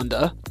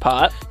calendar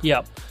part.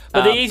 Yep.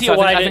 But the easier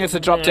way I think it's a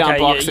drop-down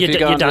box.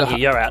 You're done.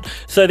 You're out.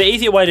 So the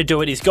easier way to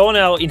do it is go on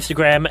our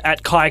Instagram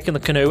at Kayak and the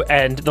Canoe,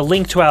 and the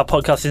link to our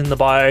podcast is in the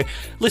bio.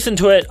 Listen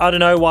to it, I don't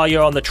know, while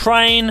you're on the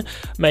train,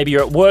 maybe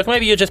you're at work,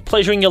 maybe you're just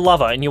pleasuring your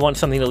lover and you want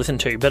something to listen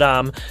to.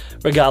 But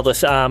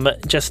regardless,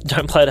 just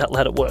don't play it out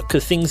loud at work,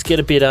 because things get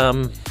a bit...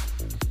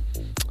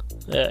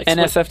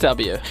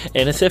 NSFW.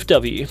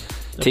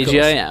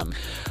 TGIM.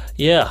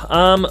 Yeah.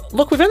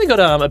 Look, we've only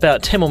got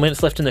about 10 more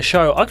minutes left in the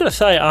show. I've got to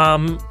say,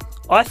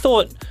 I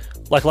thought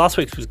last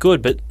week's was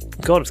good, but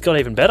God, it's got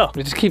even better.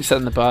 We just keep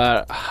setting the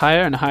bar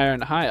higher and higher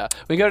and higher.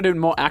 We got to do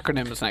more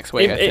acronyms next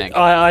week, I think.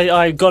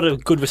 I got a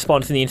good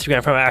response in the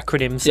Instagram from our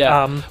acronyms.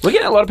 Yeah. We're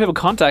getting a lot of people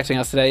contacting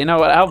us today. You know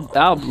what?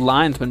 Our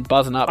line's been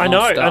buzzing up. I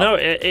know.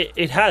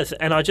 It has.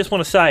 And I just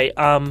want to say,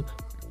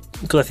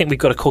 because I think we've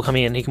got a call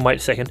coming in. He can wait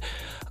a second.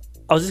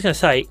 I was just going to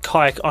say,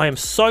 Kayak, I am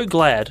so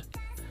glad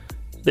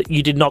that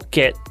you did not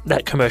get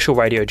that commercial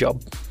radio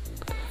job.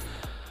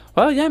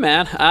 Well, yeah,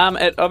 man.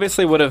 It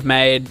obviously would have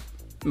made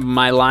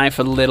my life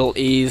a little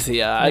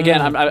easier.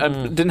 Again,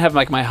 I didn't have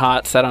my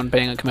heart set on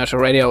being on commercial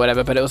radio or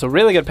whatever, but it was a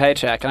really good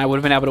paycheck, and I would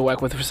have been able to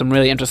work with some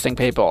really interesting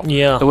people.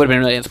 Yeah, it would have been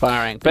really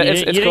inspiring. But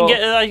it's you cool.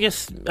 Didn't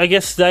get. I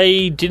guess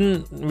they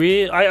didn't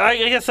really. I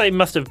guess they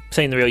must have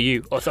seen the real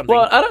you or something.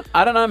 Well,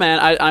 I don't know,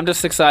 man. I'm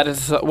just excited.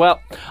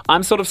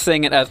 I'm sort of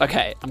seeing it as,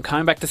 okay, I'm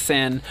coming back to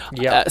SYN.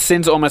 Yeah,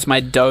 SYN's almost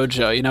my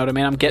dojo. You know what I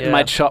mean? I'm getting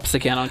my chops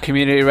again on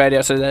community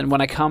radio. So then when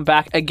I come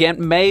back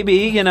again,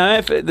 maybe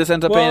if this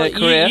ends up being a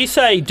career. You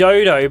say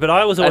dodo. But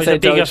I was always a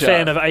bigger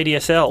fan of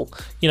ADSL,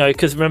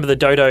 because remember the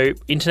Dodo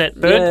internet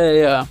bird?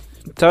 Yeah.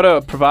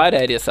 Dodo provide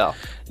ADSL.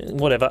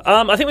 Whatever.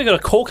 I think we've got a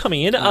call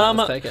coming in.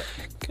 Let's take it.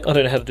 I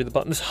don't know how to do the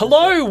buttons.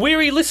 Hello,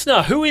 weary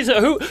listener. Who is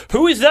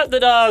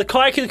that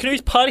Kayak in the Canoe's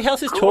Party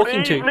House is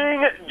talking to? Good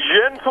evening,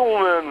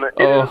 gentlemen.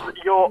 It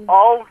is your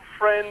old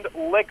friend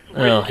Lex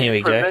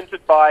Whiskey,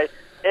 presented by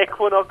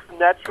Equinox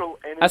Natural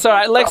Energy. That's all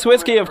right. Lex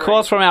Whiskey, of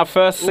course, from our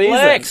first season.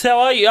 Lex, how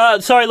are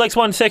you? Sorry, Lex,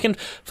 1 second.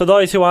 For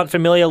those who aren't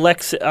familiar,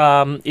 Lex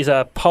is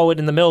a poet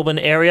in the Melbourne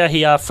area.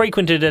 He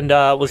frequented and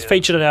was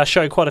featured on our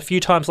show quite a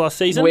few times last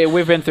season.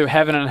 We've been through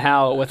heaven and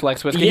hell with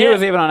Lex Whiskey. Yeah. He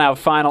was even on our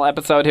final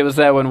episode. He was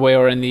there when we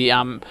were in the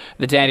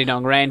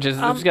Dandenong Ranges.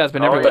 This guy's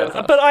been everywhere.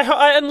 But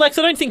and Lex,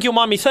 I don't think you'll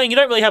mind me saying you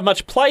don't really have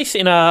much place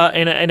in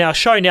our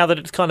show now that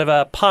it's kind of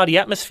a party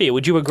atmosphere.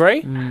 Would you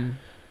agree?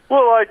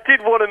 Well, I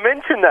did want to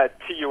mention that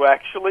to you,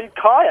 actually.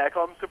 Kayak,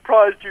 I'm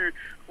surprised you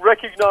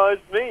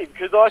recognised me,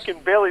 because I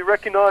can barely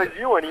recognise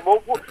you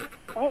anymore.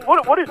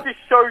 What has this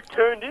show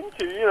turned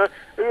into?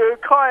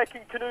 Kayak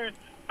and Canoe's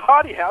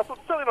Party House.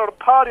 It's certainly not a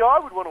party I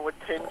would want to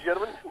attend,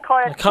 gentlemen.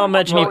 I can't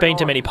imagine you've been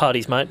to many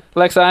parties, mate.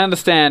 Lex, I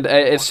understand.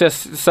 It's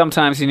just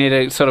sometimes you need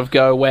to sort of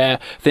go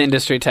where the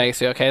industry takes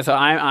you, okay? So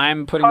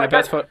I'm putting my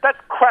best foot... That's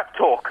crap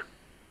talk,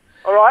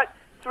 all right?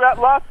 Throughout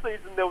last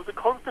season, there was a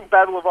constant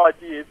battle of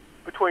ideas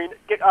between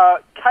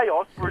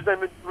chaos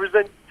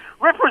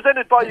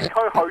represented by your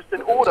co-host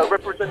and order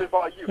represented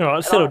by you. All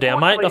right, settle down,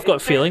 mate. I've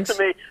got feelings.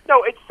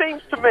 It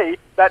seems to me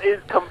that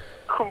is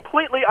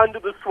completely under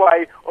the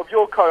sway of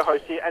your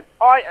co-host here, and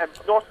I am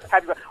not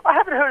happy with it. I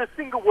haven't heard a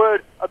single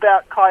word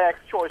about Kayak's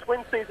choice.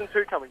 When's season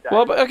 2 coming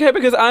down? Well, okay,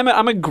 because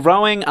I'm a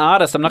growing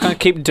artist. I'm not going to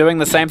keep doing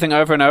the same thing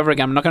over and over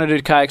again. I'm not going to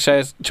do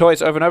Kayak's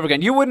choice over and over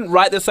again. You wouldn't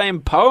write the same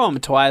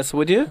poem twice,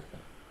 would you?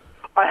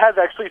 I have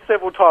actually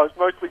several times.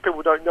 Mostly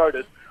people don't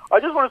notice. I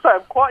just want to say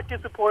I'm quite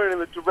disappointed in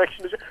the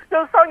direction. There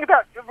was something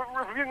about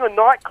reviewing a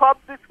nightclub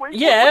this week.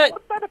 Yeah.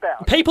 What's that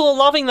about? People are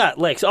loving that,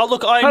 Lex. Oh,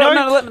 look, I Hold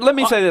know... on, no, let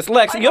me say this.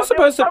 Lex, you're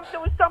supposed to... There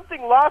was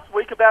something last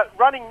week about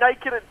running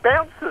naked at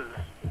bouncers.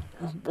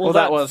 Well,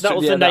 that was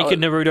the naked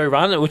Naruto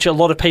run, which a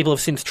lot of people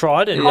have since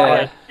tried. And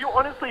You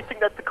honestly think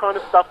that's the kind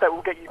of stuff that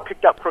will get you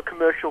picked up for a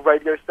commercial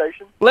radio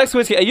station? Lex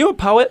Whiskey, are you a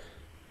poet?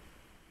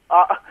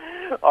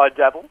 I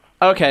dabble.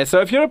 Okay, so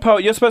if you're a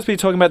poet, you're supposed to be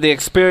talking about the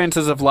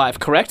experiences of life,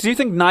 correct? Do you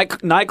think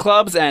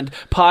nightclubs and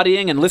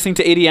partying and listening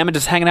to EDM and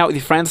just hanging out with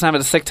your friends and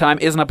having a sick time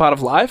isn't a part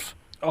of life?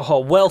 Oh,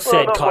 well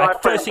said,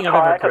 Kayak. First thing I've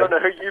ever agreed. I don't know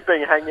who you've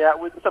been hanging out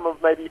with. Some of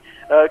maybe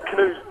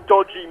Canoe's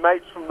dodgy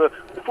mates from the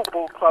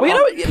football club.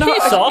 Well,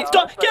 Piss off!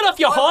 Get off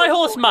your high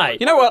horse, mate.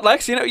 You know what,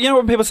 Lex? You know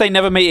when people say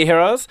never meet your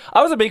heroes?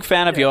 I was a big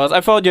fan of yours. I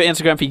followed your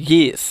Instagram for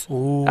years.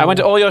 Ooh. I went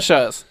to all your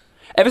shows.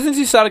 Ever since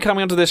you started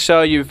coming onto this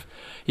show, you've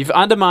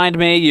undermined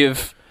me.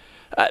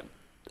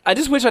 I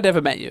just wish I'd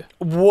never met you.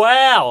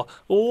 Wow.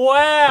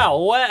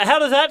 How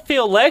does that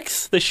feel,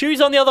 Lex? The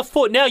shoe's on the other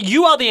foot. Now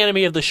you are the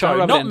enemy of the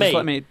show, not me.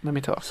 Just let me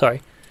talk.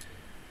 Sorry.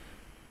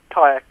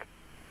 Kayak,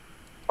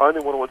 I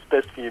only want what's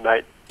best for you,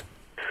 mate.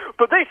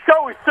 But this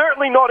show is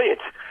certainly not it.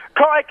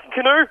 Kayak and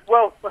Canoe,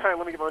 well, hang on,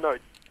 let me get my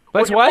notes.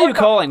 Lex, why are you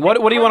calling? What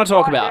do you want to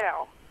talk about?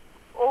 Now,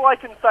 all I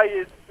can say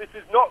is this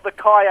is not the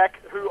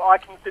Kayak who I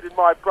considered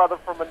my brother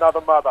from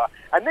another mother.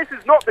 And this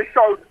is not the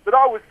show that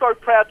I was so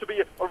proud to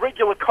be a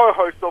regular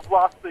co-host of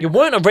last season. You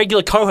weren't a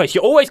regular co-host.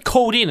 You always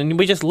called in and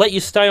we just let you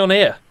stay on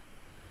air.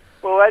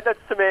 Well, that's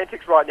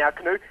semantics right now,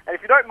 Canoe. And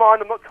if you don't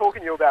mind, I'm not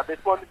talking to you about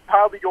this one. It's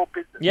partly your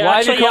business. Yeah,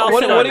 what do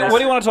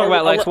you want to talk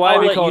about, Lex? Why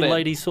have you called in?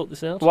 Ladies sort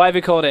this out. Why have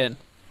you called in?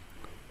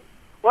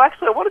 Well,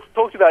 actually, I wanted to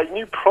talk to you about a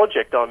new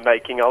project I'm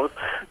making. I was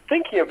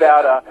thinking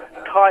about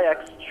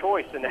Kayak's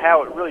choice and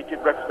how it really did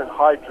represent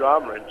high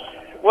drama. And,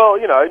 well,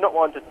 you know, not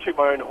one to toot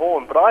my own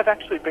horn, but I've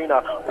actually been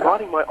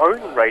writing my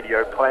own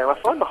radio play, and I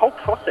find the whole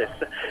process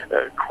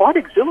quite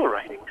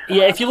exhilarating.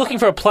 Yeah, if you're looking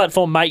for a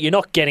platform, mate, you're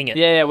not getting it.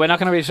 Yeah, we're not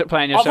going to be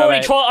playing your show,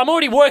 mate. I'm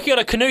already working on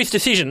a Canoe's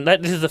decision.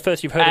 This is the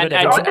first you've heard of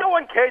it. No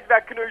one cares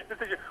about Canoe's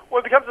decision.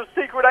 When it becomes a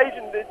secret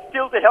agent that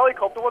steals a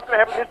helicopter, what's going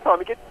to happen this time?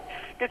 He gets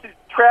his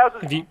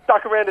trousers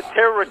stuck around a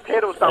terrorist's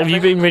head or something. Have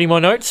you been reading my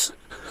notes?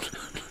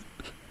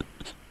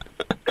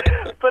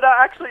 But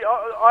actually,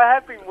 I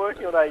have been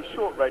working on a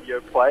short radio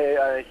play.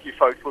 If you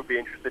folks would be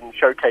interested in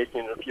showcasing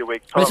in a few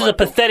weeks' time. This is a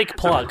pathetic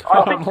plug.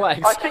 I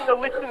think the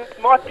listeners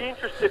might be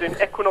interested in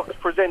Equinox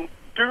Presents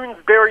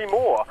Doonesbury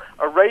Moor,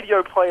 a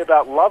radio play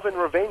about love and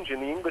revenge in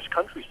the English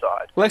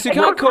countryside. Lex, you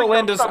can't call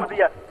in to...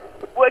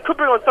 Well, it could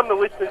bring on some of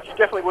the listeners you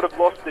definitely would have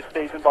lost this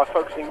season by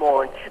focusing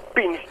more on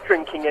binge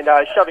drinking and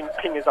shoving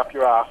pingers up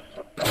your ass.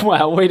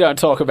 Well, we don't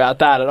talk about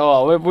that at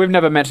all. We've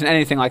never mentioned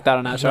anything like that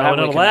on our show. No, we're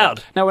not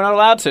allowed. No, we're not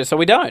allowed to, so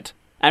we don't.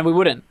 And we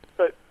wouldn't.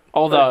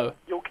 Although...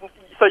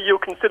 So you'll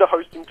consider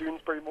hosting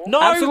Doonesbury Moor? No,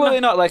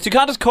 absolutely not, Lex. You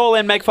can't just call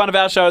in, make fun of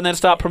our show, and then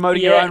start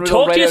promoting your own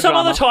talk to you some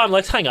drama. other time.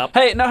 Let's hang up.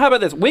 Hey, no, how about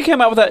this? We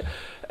came up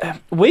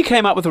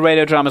with the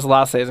radio dramas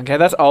last season. Okay,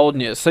 that's old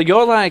news. So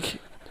you're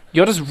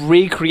just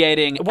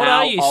recreating. What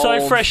are you?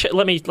 So fresh.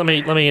 Let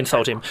me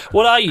insult him.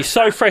 What are you?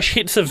 So fresh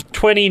hits of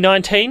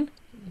 2019?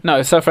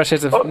 No, so fresh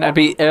hits of it'd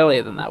be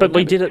earlier than that. But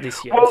we did it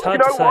this year. Well, it's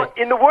hard to say.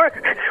 What?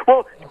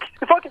 Well,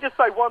 if I could just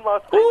say one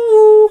last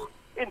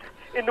thing.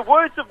 In the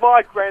words of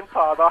my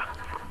grandfather,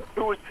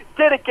 who was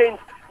dead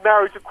against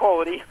marriage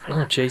equality.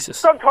 Oh, Jesus.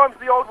 Sometimes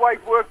the old ways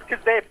work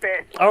because they're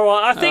best. All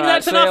right, I think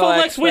that's enough of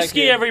Lex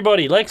Whiskey,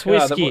 everybody. Lex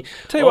Whiskey.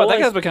 Tell you what, that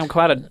guy's become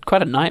quite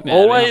a nightmare.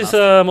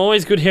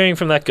 Always good hearing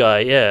from that guy,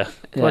 yeah.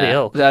 Bloody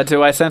hell.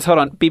 Do I sense, hold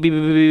on, beep, beep,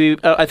 beep,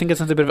 beep, beep. I think it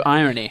sounds a bit of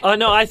irony. Oh,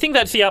 no, I think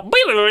that's the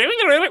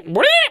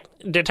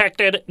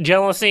detected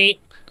jealousy.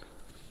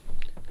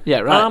 Yeah,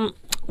 right.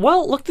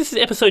 Well, look, this is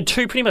episode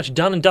 2, pretty much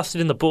done and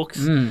dusted in the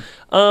books.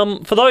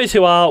 For those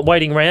who are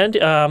waiting around,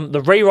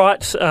 the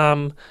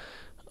rewrites,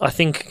 I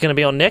think, are going to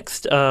be on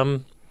next.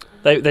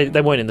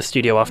 They weren't in the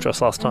studio after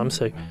us last time,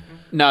 so...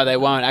 No, they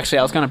won't. Actually,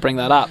 I was going to bring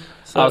that up.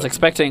 So, I was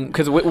expecting...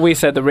 Because we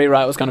said the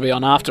rewrite was going to be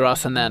on after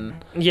us, and then...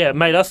 Yeah, it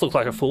made us look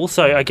like a fool,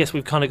 so I guess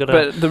we've kind of got to...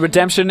 But the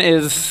redemption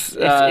is...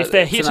 if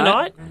they're here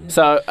tonight...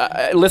 So,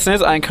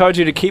 listeners, I encourage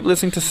you to keep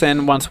listening to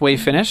Sin once we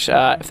finish.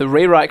 If the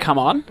rewrite come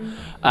on,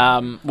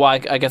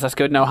 I guess that's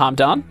good. No harm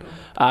done.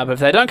 But if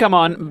they don't come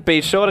on,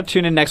 be sure to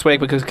tune in next week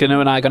because Canoe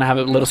and I are going to have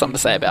a little something to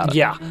say about it.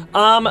 Yeah.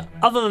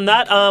 Other than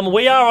that,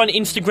 we are on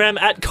Instagram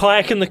at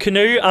Kayak and the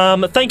Canoe.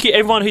 Thank you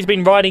everyone who's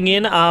been writing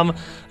in.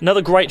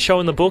 Another great show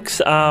in the books.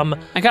 And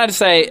can I just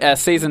say,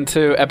 Season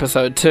 2,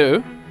 Episode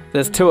 2,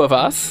 there's 2 of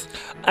us.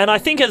 And I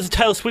think as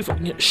Taylor Swift...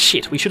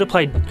 Shit, we should have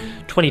played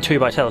 22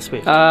 by Taylor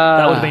Swift.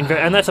 That would have been very...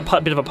 And that's a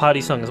bit of a party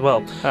song as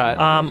well. All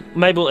right.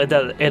 Maybe we'll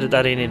edit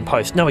that in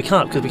post. No, we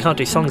can't, because we can't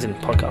do songs in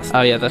podcasts.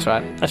 Oh, yeah, that's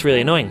right. That's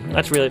really annoying.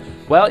 That's really...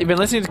 Well, you've been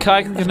listening to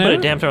Kayak and Canoe. Put a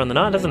damper on the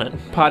night, doesn't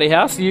it? Party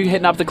House. You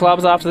hitting up the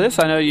clubs after this?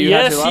 I know you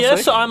had to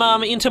last week.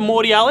 I'm into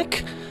Morty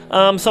Alec.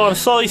 So I'm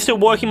slowly still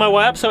working my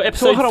way up. So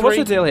episode So hold on, 3... what's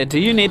the deal here? Do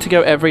you need to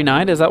go every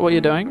night? Is that what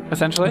you're doing,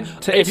 essentially?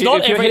 It's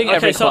not if you're hitting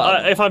every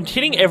club. So if I'm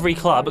hitting every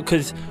club,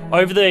 because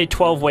over the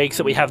 12 weeks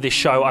that we have this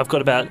show, I've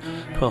got about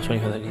 12,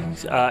 24,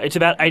 30, it's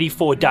about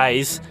 84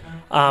 days.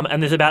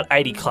 And there's about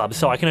 80 clubs,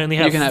 so I can only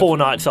have 4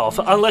 nights off.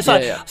 Unless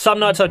some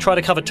nights I try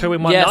to cover 2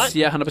 in one night. Yes,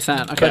 yeah,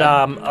 100%. Okay. But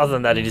other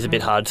than that, it is a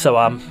bit hard. So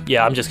I'm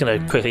just going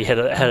to quickly head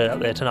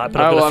out there tonight.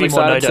 But I've got a few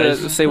more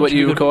to see what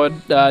you record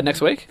next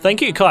week.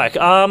 Thank you, Kayak.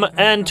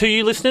 And to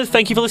you listeners,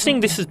 thank you for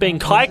listening. This has been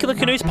Kayak at the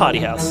Canoe's Party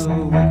House.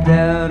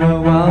 Without her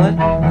wallet,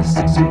 the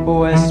sexy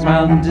boy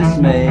smiled in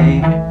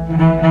dismay.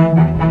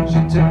 She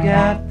took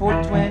out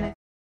 420.